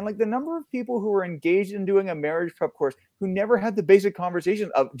 and like the number of people who were engaged in doing a marriage prep course who never had the basic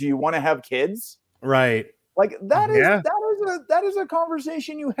conversation of, do you want to have kids? Right. Like that is a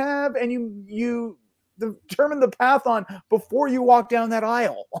conversation you have, and you determine the path on before you walk down that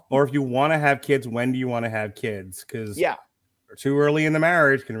aisle. Or if you want to have kids, when do you want to have kids? Because too early in the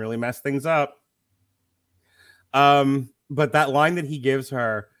marriage can really mess things up. But that line that he gives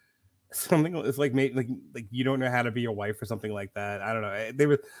her, something is like you don't know how to be a wife or something like that. I don't know.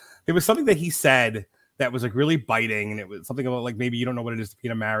 There was something that he said that was like really biting, and it was something about like, maybe you don't know what it is to be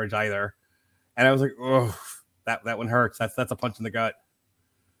in a marriage either. And I was like, oh, that one hurts. That's a punch in the gut.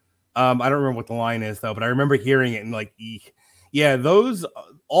 I don't remember what the line is though, but I remember hearing it and like, eek. Yeah,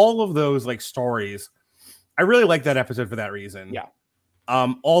 all of those like stories. I really like that episode for that reason. Yeah.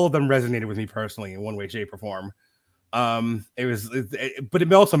 All of them resonated with me personally in one way, shape, or form. But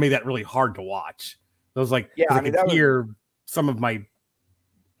it also made that really hard to watch. It was like, I could hear some of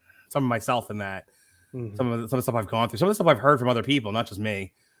myself in that. Some of the stuff I've gone through, some of the stuff I've heard from other people, not just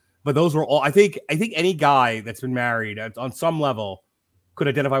me. But those were all. I think any guy that's been married on some level could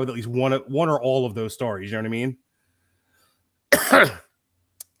identify with at least one or all of those stories. You know what I mean?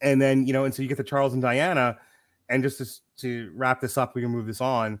 And then and so you get to Charles and Diana, and just to wrap this up, we can move this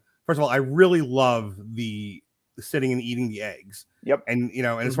on. First of all, I really love the sitting and eating the eggs. Yep. And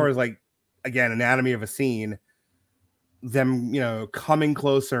and as far as like, again, anatomy of a scene, them coming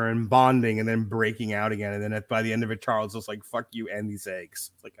closer and bonding and then breaking out again, and then by the end of it, Charles was like, fuck you and these eggs.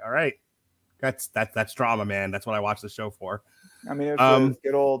 It's like, all right, that's drama, man. That's what I watch the show for. I mean, it's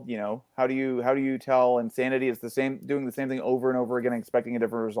good old, how do you tell insanity is the same, doing the same thing over and over again, expecting a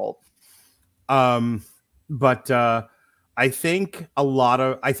different result. But I think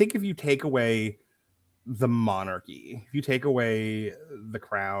if you take away the monarchy, if you take away the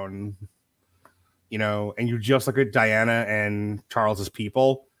crown, and you just look at Diana and Charles's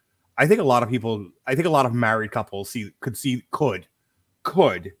people, I think a lot of married couples could see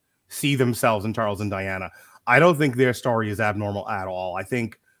themselves in Charles and Diana. I don't think their story is abnormal at all. I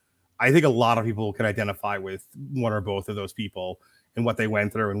think a lot of people can identify with one or both of those people and what they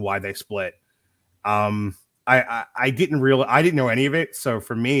went through and why they split. I didn't know any of it. So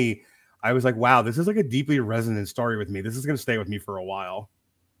for me, I was like, wow, this is like a deeply resonant story with me. This is going to stay with me for a while.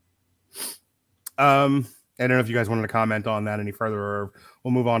 I don't know if you guys wanted to comment on that any further, or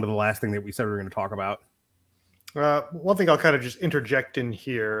we'll move on to the last thing that we said we were going to talk about. One thing I'll kind of just interject in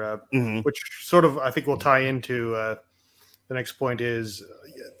here, which sort of I think will tie into the next point is,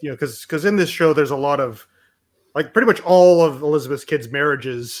 because in this show there's a lot of, like, pretty much all of Elizabeth's kids'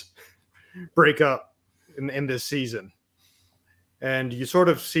 marriages break up in this season, and you sort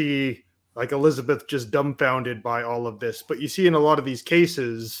of see like Elizabeth just dumbfounded by all of this. But you see in a lot of these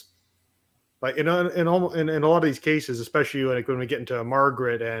cases, like in a lot of these cases, especially when we get into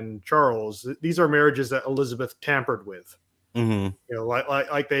Margaret and Charles, these are marriages that Elizabeth tampered with.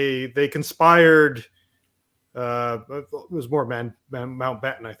 Like they conspired. It was more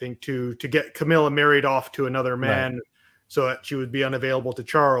Mountbatten, I think, to get Camilla married off to another man, right, so that she would be unavailable to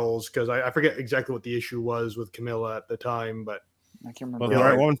Charles. Because I forget exactly what the issue was with Camilla at the time, but I can't remember. Well, the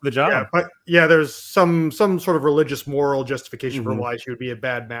right woman for the job. Yeah, but yeah, there's some sort of religious moral justification for why she would be a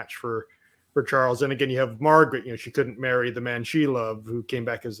bad match for Charles. And again, you have Margaret. She couldn't marry the man she loved, who came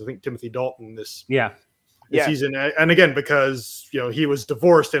back as, I think, Timothy Dalton this season. And again, because he was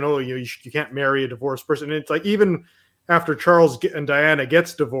divorced, and you can't marry a divorced person. And it's like, even after Charles and Diana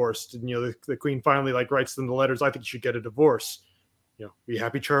gets divorced, and the Queen finally writes them the letters, I think you should get a divorce. Are you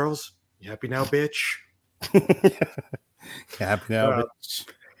happy, Charles? You happy now, bitch? Happy now, bitch.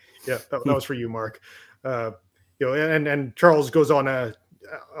 Yeah, that was for you, Mark. And Charles goes on a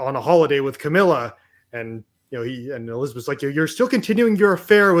holiday with Camilla, and and Elizabeth's like, you're still continuing your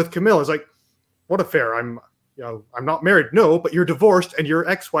affair with Camilla. It's like, what affair? I'm not married. No, but you're divorced and your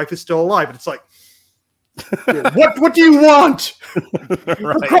ex-wife is still alive. And it's like, what do you want? Right.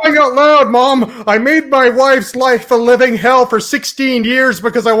 For crying out loud, Mom, I made my wife's life a living hell for 16 years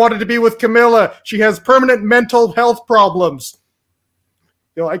because I wanted to be with Camilla. She has permanent mental health problems.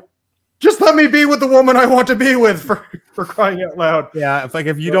 Just let me be with the woman I want to be with, for crying out loud. Yeah, it's like,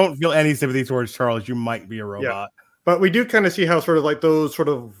 if you don't feel any sympathy towards Charles, you might be a robot. Yeah. But we do kind of see how sort of like those sort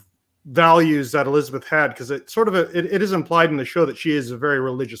of values that Elizabeth had, because it is implied in the show that she is a very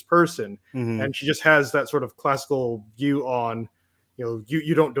religious person, and she just has that sort of classical view on,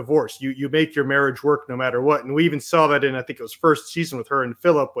 you don't divorce, you make your marriage work no matter what. And we even saw that in, I think it was first season with her and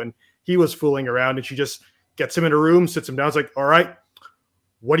Philip, when he was fooling around, and she just gets him in a room, sits him down. It's like, all right,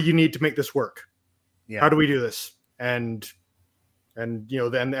 what do you need to make this work? How do we do this? And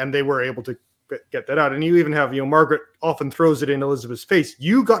they were able to get that out. And you even have, Margaret often throws it in Elizabeth's face.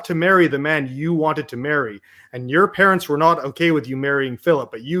 You got to marry the man you wanted to marry, and your parents were not okay with you marrying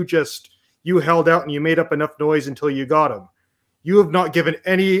Philip, but you held out and you made up enough noise until you got him. You have not given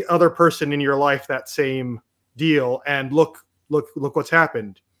any other person in your life that same deal. And look what's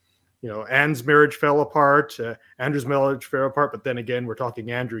happened. Anne's marriage fell apart. Andrew's marriage fell apart. But then again, we're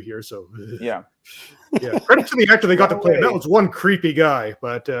talking Andrew here. So yeah. Credit to the actor they got to play. That was one creepy guy,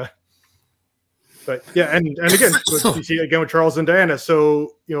 but yeah, and again, you see again with Charles and Diana.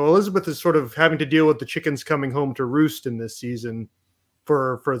 So Elizabeth is sort of having to deal with the chickens coming home to roost in this season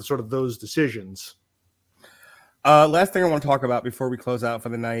for sort of those decisions. Last thing I want to talk about before we close out for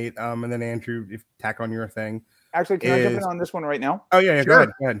the night, and then Andrew, if tack on your thing. Actually, can I jump in on this one right now? Oh yeah, sure.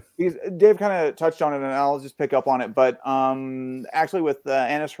 Go ahead. Because Dave kind of touched on it, and I'll just pick up on it. But actually, with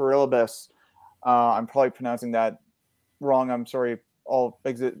Annus Horribus, I'm probably pronouncing that wrong. I'm sorry, all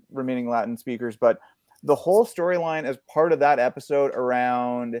remaining Latin speakers. But the whole storyline as part of that episode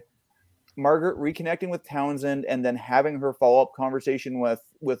around Margaret reconnecting with Townsend and then having her follow-up conversation with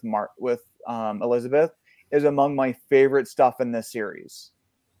Elizabeth is among my favorite stuff in this series.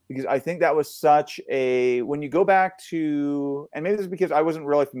 Because I think that was when you go back to, and maybe this is because I wasn't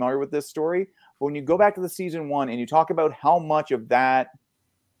really familiar with this story, but when you go back to the season 1 and you talk about how much of that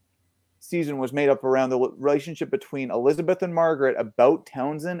season was made up around the relationship between Elizabeth and Margaret, about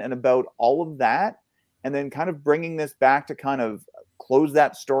Townsend and about all of that, and then kind of bringing this back to kind of close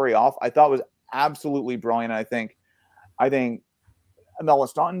that story off, I thought was absolutely brilliant. I think Amela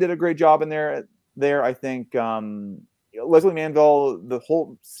Staunton did a great job in there. I think Leslie Manville, the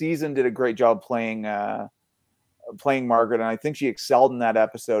whole season, did a great job playing Margaret, and I think she excelled in that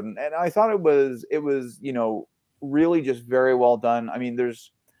episode. And I thought it was really just very well done. I mean,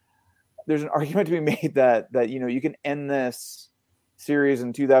 there's an argument to be made that you can end this series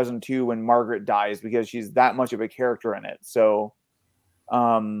in 2002 when Margaret dies, because she's that much of a character in it. So,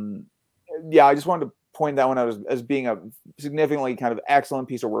 yeah, I just wanted to point that one out as being a significantly kind of excellent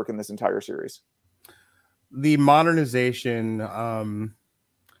piece of work in this entire series. The modernization of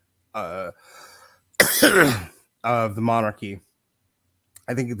the monarchy,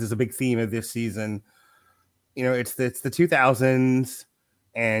 I think this is a big theme of this season. You know, it's the 2000s,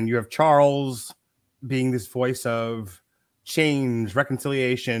 and you have Charles being this voice of change,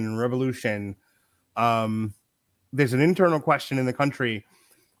 reconciliation, revolution. There's an internal question in the country: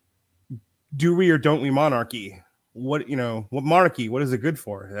 do we or don't we monarchy? What monarchy? What is it good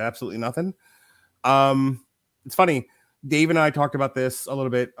for? Absolutely nothing. It's funny. Dave and I talked about this a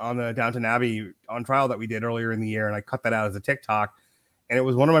little bit on the Downton Abbey on trial that we did earlier in the year, and I cut that out as a TikTok. And it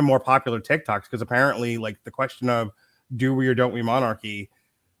was one of my more popular TikToks because apparently, like, the question of do we or don't we monarchy,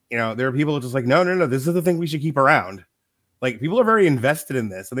 there are people just like, no, this is the thing we should keep around. Like, people are very invested in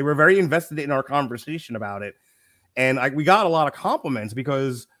this, and they were very invested in our conversation about it. And we got a lot of compliments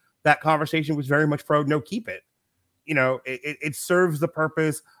because that conversation was very much pro no, keep it. It serves the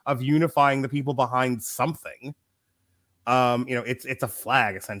purpose of unifying the people behind something. It's a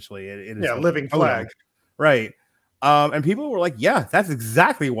flag, essentially. It is a living flag. Right. And people were like, yeah, that's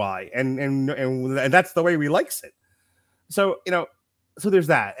exactly why. And that's the way we likes it. So, so there's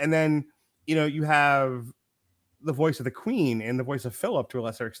that. And then, you have the voice of the Queen and the voice of Philip to a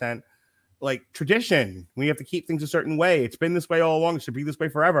lesser extent, like tradition. We have to keep things a certain way. It's been this way all along. It should be this way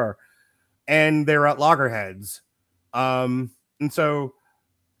forever. And they're at loggerheads. And so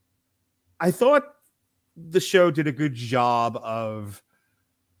I thought the show did a good job of,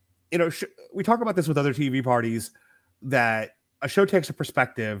 we talk about this with other TV parties, that a show takes a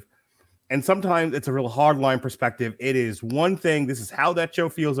perspective, and sometimes it's a real hardline perspective. It is one thing. This is how that show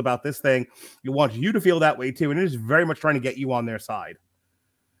feels about this thing. You want you to feel that way too. And it is very much trying to get you on their side.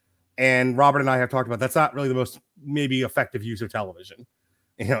 And Robert and I have talked about that's not really the most maybe effective use of television,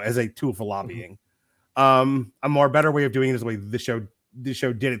 as a tool for lobbying. A more better way of doing it is the way the show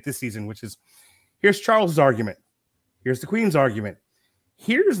did it this season, which is, here's Charles's argument. Here's the Queen's argument.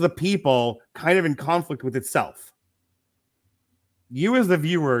 Here's the people kind of in conflict with itself. You as the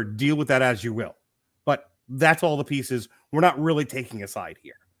viewer deal with that as you will, but that's all the pieces. We're not really taking a side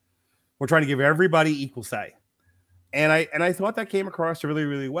here. We're trying to give everybody equal say. And I thought that came across really,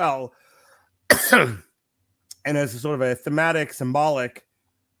 really well. And as a sort of a thematic, symbolic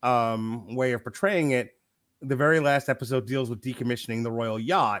way of portraying it, the very last episode deals with decommissioning the royal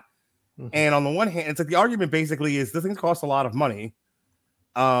yacht. Mm-hmm. And on the one hand, it's like the argument basically is this thing costs a lot of money.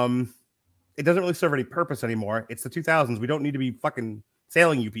 It doesn't really serve any purpose anymore. It's the 2000s. We don't need to be fucking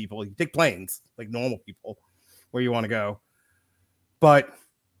sailing you people. You take planes like normal people where you want to go. But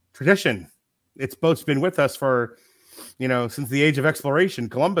tradition, it's both been with us for, since the age of exploration.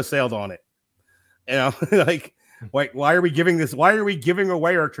 Columbus sailed on it. Like, why are we giving this? Why are we giving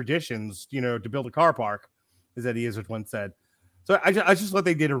away our traditions, to build a car park, as Eddie Izzard once said. So I just thought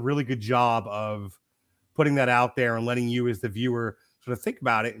they did a really good job of putting that out there and letting you as the viewer sort of think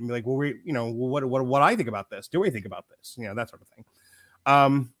about it and be like, well, what I think about this? Do I think about this? That sort of thing.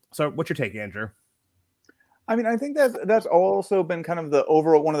 So what's your take, Andrew? I mean, I think that's also been kind of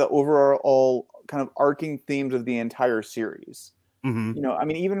one of the overall kind of arcing themes of the entire series. Mm-hmm. I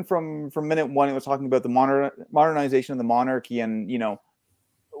mean, even from minute one, it was talking about the modernization of the monarchy. And,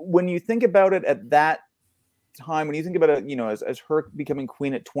 when you think about it at that time, when you think about it, as her becoming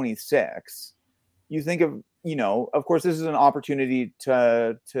queen at 26, you think of course, this is an opportunity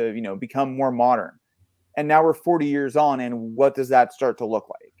to become more modern. And now we're 40 years on, and what does that start to look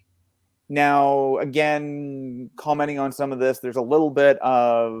like? Now, again, commenting on some of this, there's a little bit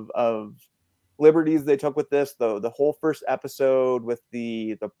of liberties they took with this. The whole first episode with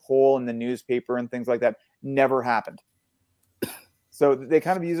the poll in the newspaper and things like that never happened. So they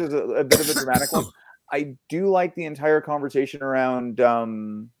kind of use it as a bit of a dramatic one. I do like the entire conversation around,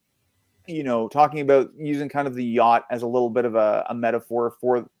 talking about using kind of the yacht as a little bit of a metaphor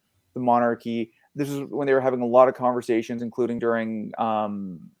for the monarchy. This is when they were having a lot of conversations, including during,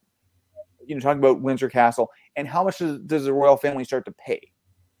 talking about Windsor Castle and how much does the royal family start to pay?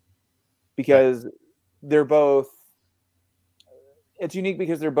 Because they're both, it's unique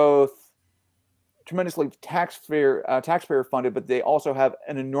because they're both tremendously taxpayer funded, but they also have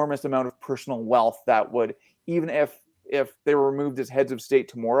an enormous amount of personal wealth that would, even if they were removed as heads of state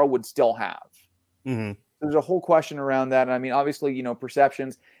tomorrow, would still have. Mm-hmm. There's a whole question around that. And I mean, obviously,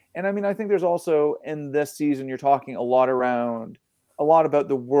 perceptions. And I mean, I think there's also in this season, you're talking a lot about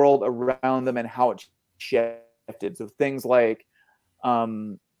the world around them and how it shifted. So things like,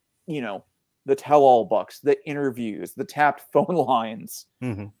 the tell-all books, the interviews, the tapped phone lines.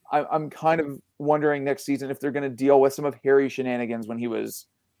 Mm-hmm. I'm kind of wondering next season if they're going to deal with some of Harry's shenanigans when he was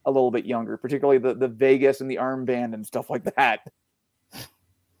a little bit younger, particularly the Vegas and the armband and stuff like that.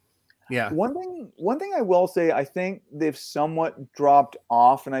 Yeah. One thing I will say, I think they've somewhat dropped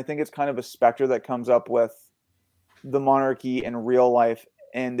off, and I think it's kind of a specter that comes up with the monarchy in real life,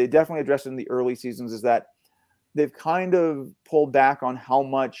 and they definitely addressed it in the early seasons, is that they've kind of pulled back on how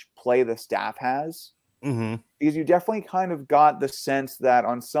much play the staff has. Mm-hmm. Because you definitely kind of got the sense that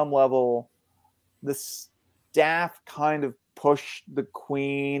on some level, the staff kind of push the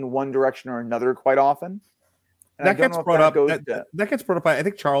Queen one direction or another quite often. And That gets brought up. That gets brought up by, I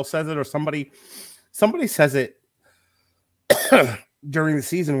think Charles says it, or somebody says it during the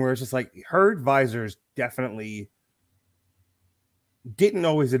season, where it's just like her advisors definitely didn't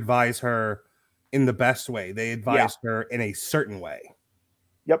always advise her in the best way. They advised her in a certain way.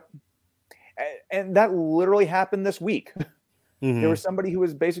 Yep. And that literally happened this week. Mm-hmm. There was somebody who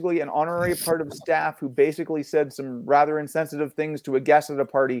was basically an honorary part of staff who basically said some rather insensitive things to a guest at a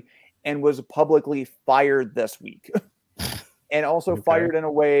party and was publicly fired this week. And also fired in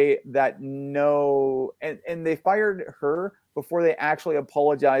a way that and they fired her before they actually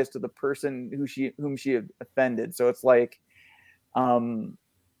apologized to the person whom she had offended. So it's like,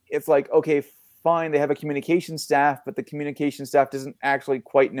 okay, fine, they have a communication staff, but the communication staff doesn't actually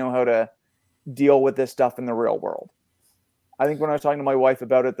quite know how to deal with this stuff in the real world. I think when I was talking to my wife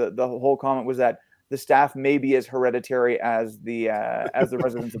about it, the whole comment was that the staff may be as hereditary as the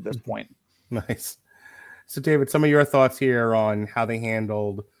residents at this point. Nice. So, David, some of your thoughts here on how they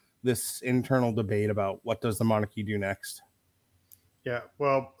handled this internal debate about what does the monarchy do next? Yeah,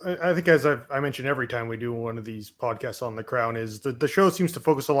 well, I think as I mentioned every time we do one of these podcasts on the Crown, is the show seems to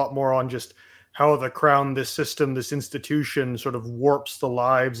focus a lot more on just how the Crown, this system, this institution sort of warps the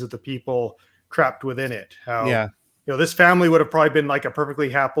lives of the people trapped within it. How this family would have probably been like a perfectly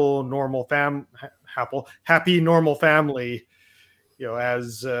happy, normal family,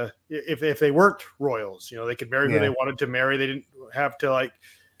 as if they weren't royals, they could marry who they wanted to marry. They didn't have to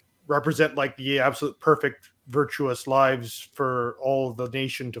represent the absolute perfect virtuous lives for all of the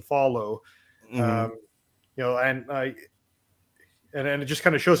nation to follow. And it just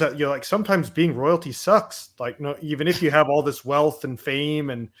kind of shows that, sometimes being royalty sucks. Even if you have all this wealth and fame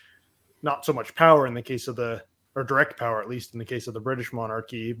and not so much power in the case of or direct power, at least in the case of the British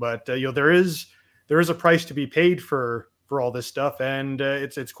monarchy, but there is a price to be paid for all this stuff, and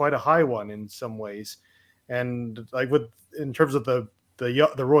it's quite a high one in some ways. And in terms of the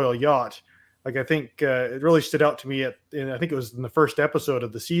royal yacht, I think it really stood out to me I think it was in the first episode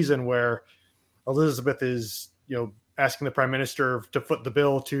of the season where Elizabeth is asking the prime minister to foot the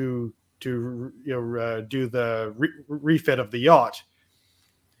bill to do the refit of the yacht.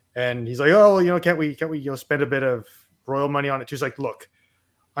 And he's like, oh, can't we spend a bit of royal money on it? She's like, look,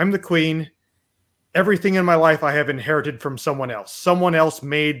 I'm the Queen. Everything in my life I have inherited from someone else. Someone else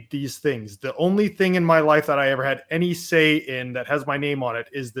made these things. The only thing in my life that I ever had any say in that has my name on it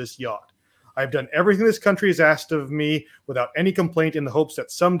is this yacht. I've done everything this country has asked of me without any complaint, in the hopes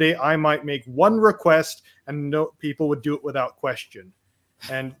that someday I might make one request and people would do it without question.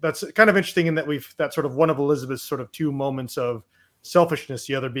 And that's kind of interesting in that that's sort of one of Elizabeth's sort of two moments of selfishness,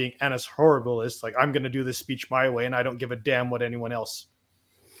 the other being Annus Horribilis, I'm going to do this speech my way and I don't give a damn what anyone else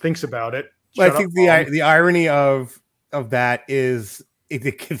thinks about it. Well, I think the irony of that is if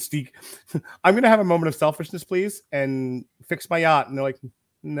it gets I'm going to have a moment of selfishness, please, and fix my yacht. And they're like,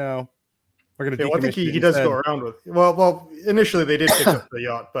 no, we're going to. I think he does go around with. Well, initially they did pick up the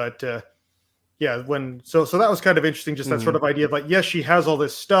yacht, but so that was kind of interesting. Just that sort of idea of yes, she has all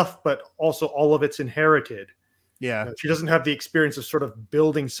this stuff, but also all of it's inherited. Yeah, she doesn't have the experience of sort of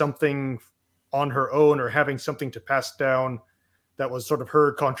building something on her own or having something to pass down. That was sort of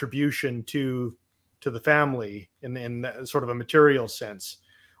her contribution to the family in that sort of a material sense,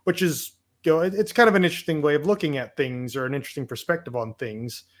 which is, it's kind of an interesting way of looking at things, or an interesting perspective on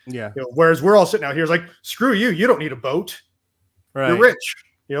things. Yeah. Whereas we're all sitting out here like, screw you, you don't need a boat. Right. You're rich.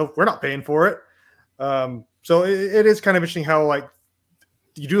 We're not paying for it. So it is kind of interesting how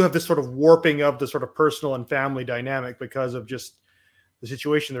you do have this sort of warping of the sort of personal and family dynamic because of just the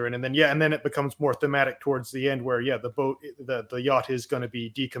situation they're in. And then it becomes more thematic towards the end where, the boat, the yacht is going to be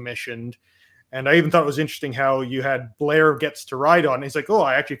decommissioned. And I even thought it was interesting how you had Blair gets to ride on. And he's like, oh,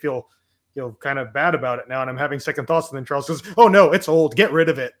 I actually feel, kind of bad about it now. And I'm having second thoughts. And then Charles goes, oh no, it's old. Get rid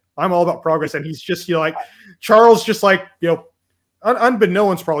of it. I'm all about progress. And he's just, Charles just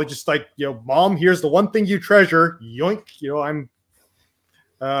unbeknownst probably just Mom, here's the one thing you treasure. Yoink.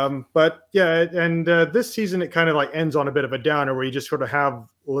 But yeah, and this season it kind of like ends on a bit of a downer where you just sort of have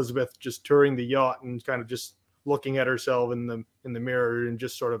Elizabeth just touring the yacht and kind of just looking at herself in the mirror and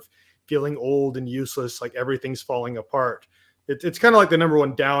just sort of feeling old and useless, like everything's falling apart. It's kind of like the number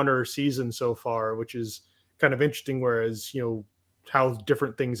one downer season so far, which is kind of interesting. Whereas, how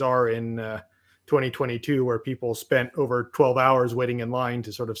different things are in 2022, where people spent over 12 hours waiting in line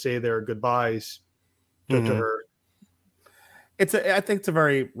to sort of say their goodbyes to her. I think it's a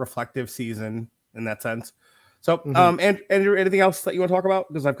very reflective season in that sense. So, Andrew, anything else that you want to talk about?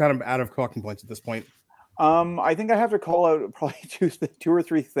 Because I'm kind of out of talking points at this point. I think I have to call out probably two or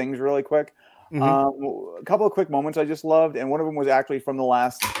three things really quick. A couple of quick moments I just loved, and one of them was actually from the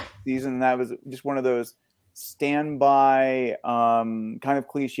last season. And that was just one of those standby kind of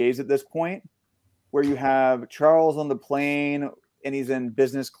cliches at this point, where you have Charles on the plane and he's in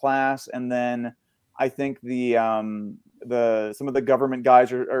business class, and then I think some of the government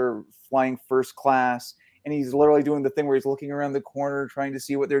guys are flying first class, and he's literally doing the thing where he's looking around the corner trying to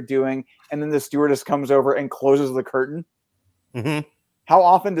see what they're doing, and then the stewardess comes over and closes the curtain. How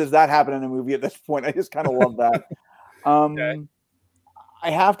often does that happen in a movie at this point? I just kind of love that. I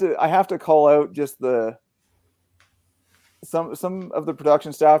have to call out just some of the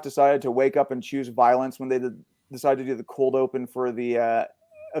production staff decided to wake up and choose violence when they decided to do the cold open for the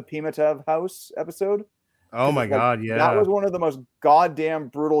Apimatev house episode. Oh my God, yeah. That was one of the most goddamn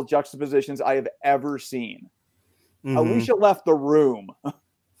brutal juxtapositions I have ever seen. Alicia left the room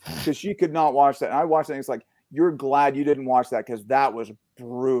because she could not watch that. And I watched that and it's like, you're glad you didn't watch that because that was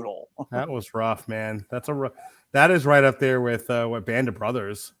brutal. That was rough, man. That is right up there with what Band of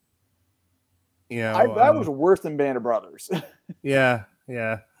Brothers. That was worse than Band of Brothers. Yeah.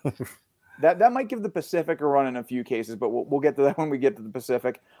 That might give the Pacific a run in a few cases, but we'll get to that when we get to the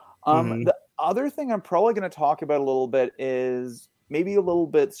Pacific. The other thing I'm probably going to talk about a little bit is maybe a little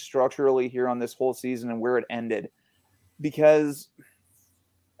bit structurally here on this whole season and where it ended, because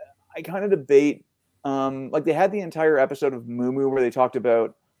I kind of debate. Like they had the entire episode of Mumu where they talked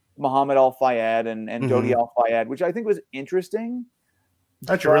about Muhammad Al-Fayed and Dodi Al-Fayed, which I think was interesting.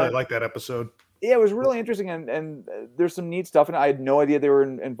 I actually really like that episode. Yeah, it was really interesting, and there's some neat stuff in it. I had no idea they were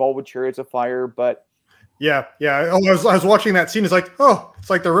involved with Chariots of Fire, but yeah. I was watching that scene. It's like, oh, it's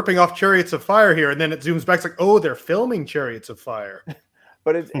like they're ripping off Chariots of Fire here, and then it zooms back. It's like, oh, they're filming Chariots of Fire.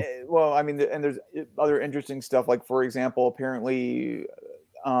 But and there's other interesting stuff. Like, for example, apparently,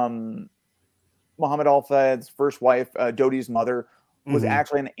 Muhammad Al-Fayed's first wife, Dodi's mother, was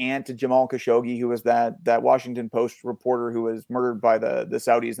actually an aunt to Jamal Khashoggi, who was that Washington Post reporter who was murdered by the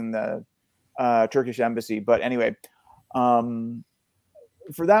Saudis in the Turkish embassy. But anyway,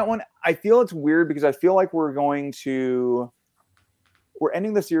 for that one, I feel it's weird because I feel like we're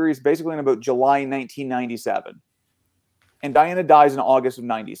ending the series basically in about July 1997. And Diana dies in August of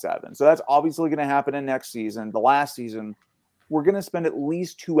 97. So that's obviously going to happen in next season. The last season, we're going to spend at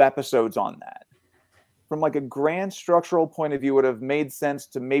least 2 episodes on that. From like a grand structural point of view, it would have made sense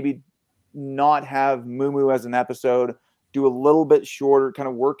to maybe not have Mumu as an episode, do a little bit shorter, kind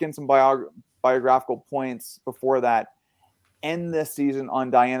of work in some biographical points before that, end this season on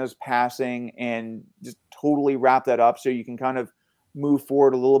Diana's passing and just totally wrap that up so you can kind of move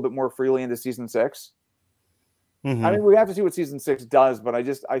forward a little bit more freely into season 6. I mean, we have to see what season 6 does, but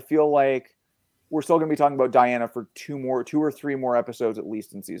I feel like we're still going to be talking about Diana for 2 or 3 more episodes at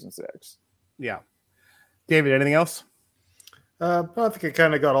least in season 6. Yeah. David, anything else? I think I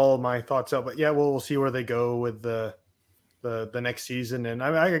kind of got all of my thoughts out, but yeah, we'll see where they go with the next season. And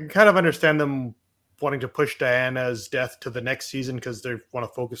I kind of understand them wanting to push Diana's death to the next season because they want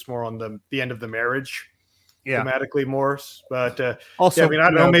to focus more on the end of the marriage, thematically more. But also, I mean, I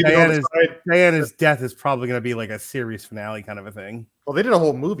don't know. Maybe Diana's death is probably going to be like a series finale kind of a thing. Well, they did a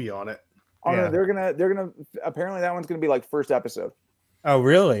whole movie on it. Oh no, they're gonna. Apparently, that one's gonna be like first episode. Oh,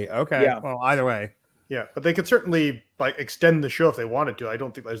 really? Okay. Yeah. Well, either way. Yeah, but they could certainly like extend the show if they wanted to. I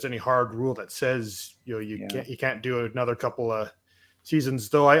don't think there's any hard rule that says you can't do another couple of seasons.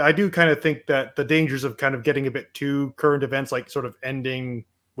 Though I do kind of think that the dangers of kind of getting a bit too current events, like sort of ending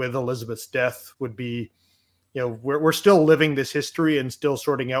with Elizabeth's death, would be, we're still living this history and still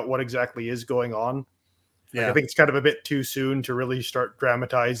sorting out what exactly is going on. Yeah, I think it's kind of a bit too soon to really start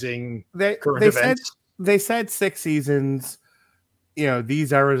dramatizing current events. They said 6 seasons.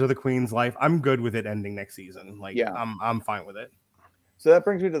 These eras of the Queen's life. I'm good with it ending next season. I'm fine with it. So that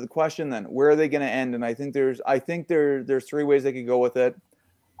brings me to the question then: where are they going to end? And I think there's 3 ways they could go with it.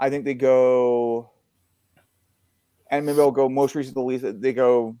 I think they go, and maybe I'll go most recent to least. They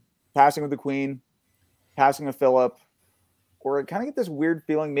go passing with the Queen, passing with Philip, or I kind of get this weird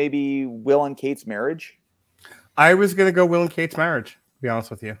feeling maybe Will and Kate's marriage. I was going to go Will and Kate's marriage. be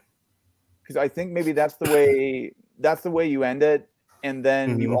honest with you. Because I think maybe that's the way you end it. And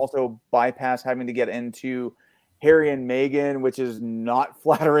then you also bypass having to get into Harry and Meghan, which is not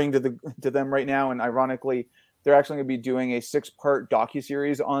flattering to them right now. And ironically, they're actually going to be doing a 6-part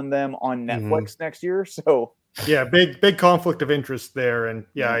docuseries on them on Netflix next year. So yeah, big conflict of interest there. And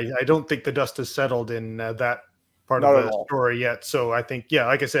yeah, I don't think the dust has settled in that part of the story yet. So I think, yeah,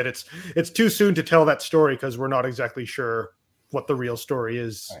 like I said, it's too soon to tell that story because we're not exactly sure what the real story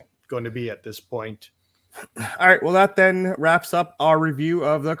is going to be at this point. All right, well, that then wraps up our review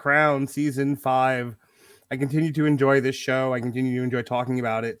of The Crown Season 5. I continue to enjoy this show. I continue to enjoy talking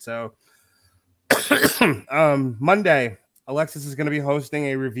about it. So Monday, Alexis is going to be hosting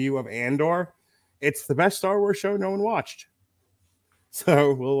a review of Andor. It's the best Star Wars show no one watched.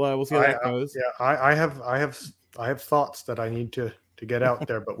 So we'll see how that goes. Yeah, I have thoughts that I need to get out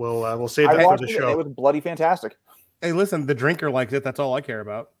there, but we'll save that for the show. It was bloody fantastic. Hey, listen, the drinker likes it. That's all I care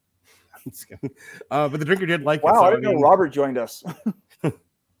about. But the drinker did like it. Wow, I didn't know Robert joined us.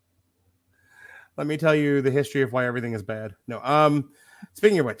 Let me tell you the history of why everything is bad. No.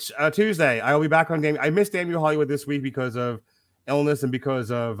 Speaking of which, Tuesday, I will be back on I missed Damn You Hollywood this week because of illness and because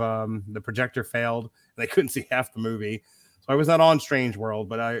of the projector failed and I couldn't see half the movie. So I was not on Strange World,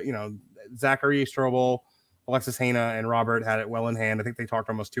 but Zachary Strobel, Alexis Hana, and Robert had it well in hand. I think they talked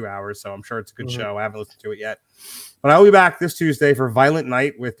almost 2 hours, so I'm sure it's a good show. I haven't listened to it yet. But I will be back this Tuesday for Violent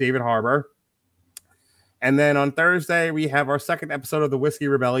Night with David Harbour. And then on Thursday, we have our second episode of the Whiskey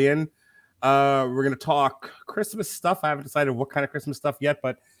Rebellion. We're going to talk Christmas stuff. I haven't decided what kind of Christmas stuff yet,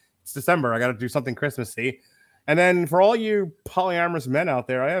 but it's December. I got to do something Christmassy. And then for all you polyamorous men out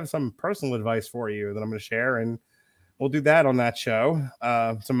there, I have some personal advice for you that I'm going to share, and we'll do that on that show.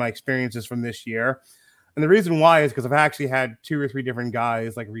 Some of my experiences from this year. And the reason why is because I've actually had 2 or 3 different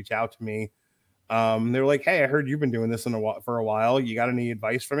guys reach out to me. They were like, "Hey, I heard you've been doing this for a while. You got any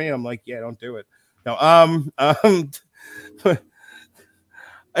advice for me?" I'm like, "Yeah, don't do it." No,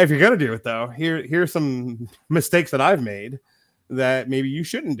 if you're gonna do it though, here's some mistakes that I've made that maybe you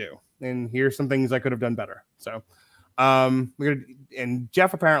shouldn't do, and here's some things I could have done better. So, and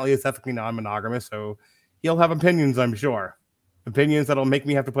Jeff apparently is ethically non-monogamous, so he'll have opinions, I'm sure, opinions that'll make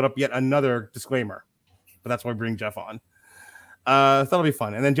me have to put up yet another disclaimer. But that's why we bring Jeff on. So that'll be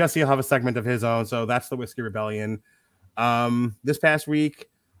fun. And then Jesse will have a segment of his own. So that's the Whiskey Rebellion. This past week,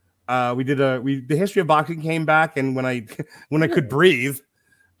 we did the history of boxing came back, and when I could breathe,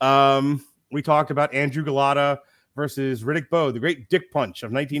 we talked about Andrew Galata versus Riddick Bowe, the great dick punch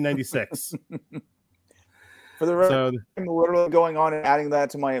of 1996. For the rest, I'm literally going on and adding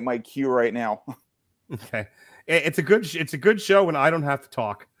that to my queue right now. Okay, it's a good show when I don't have to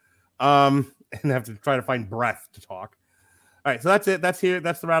talk. And have to try to find breath to talk. All right, so that's it. That's here.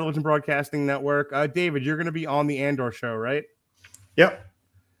 That's the Rad Religion Broadcasting Network. David, you're going to be on the Andor show, right? Yep.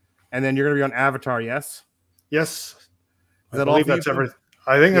 And then you're going to be on Avatar, yes? Yes. Is that all? That's everything.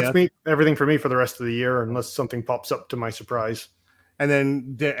 I think that's everything for me for the rest of the year, unless something pops up to my surprise. And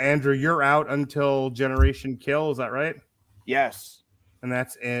then Andrew, you're out until Generation Kill. Is that right? Yes. And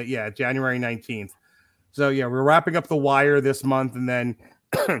that's January 19th. So yeah, we're wrapping up The Wire this month, and then.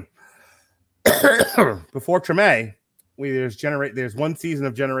 Before Treme, there's one season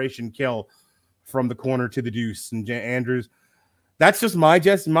of Generation Kill from the corner to the deuce, and Andrew's. That's just mine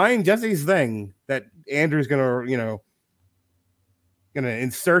and Jesse's thing that Andrew's gonna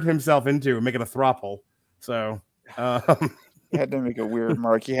insert himself into and make it a throuple. So you had to make it weird,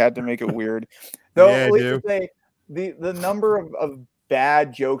 Mark. You had to make it weird. Though at least say the number of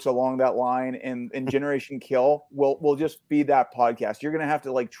bad jokes along that line in Generation Kill will just be that podcast. You're gonna have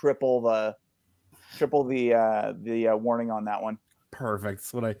to triple the warning on that one. Perfect.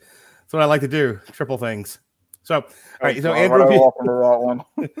 That's what I like to do. Triple things. So all right. So Andrew will be, that one.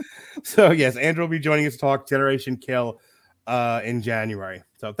 So yes, Andrew will be joining us to talk Generation Kill in January.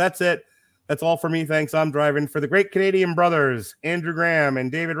 So that's it. That's all for me. Thanks. I'm driving for the Great Canadian Brothers, Andrew Graham and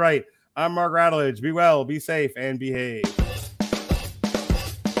David Wright. I'm Mark Radulich. Be well, be safe, and behave.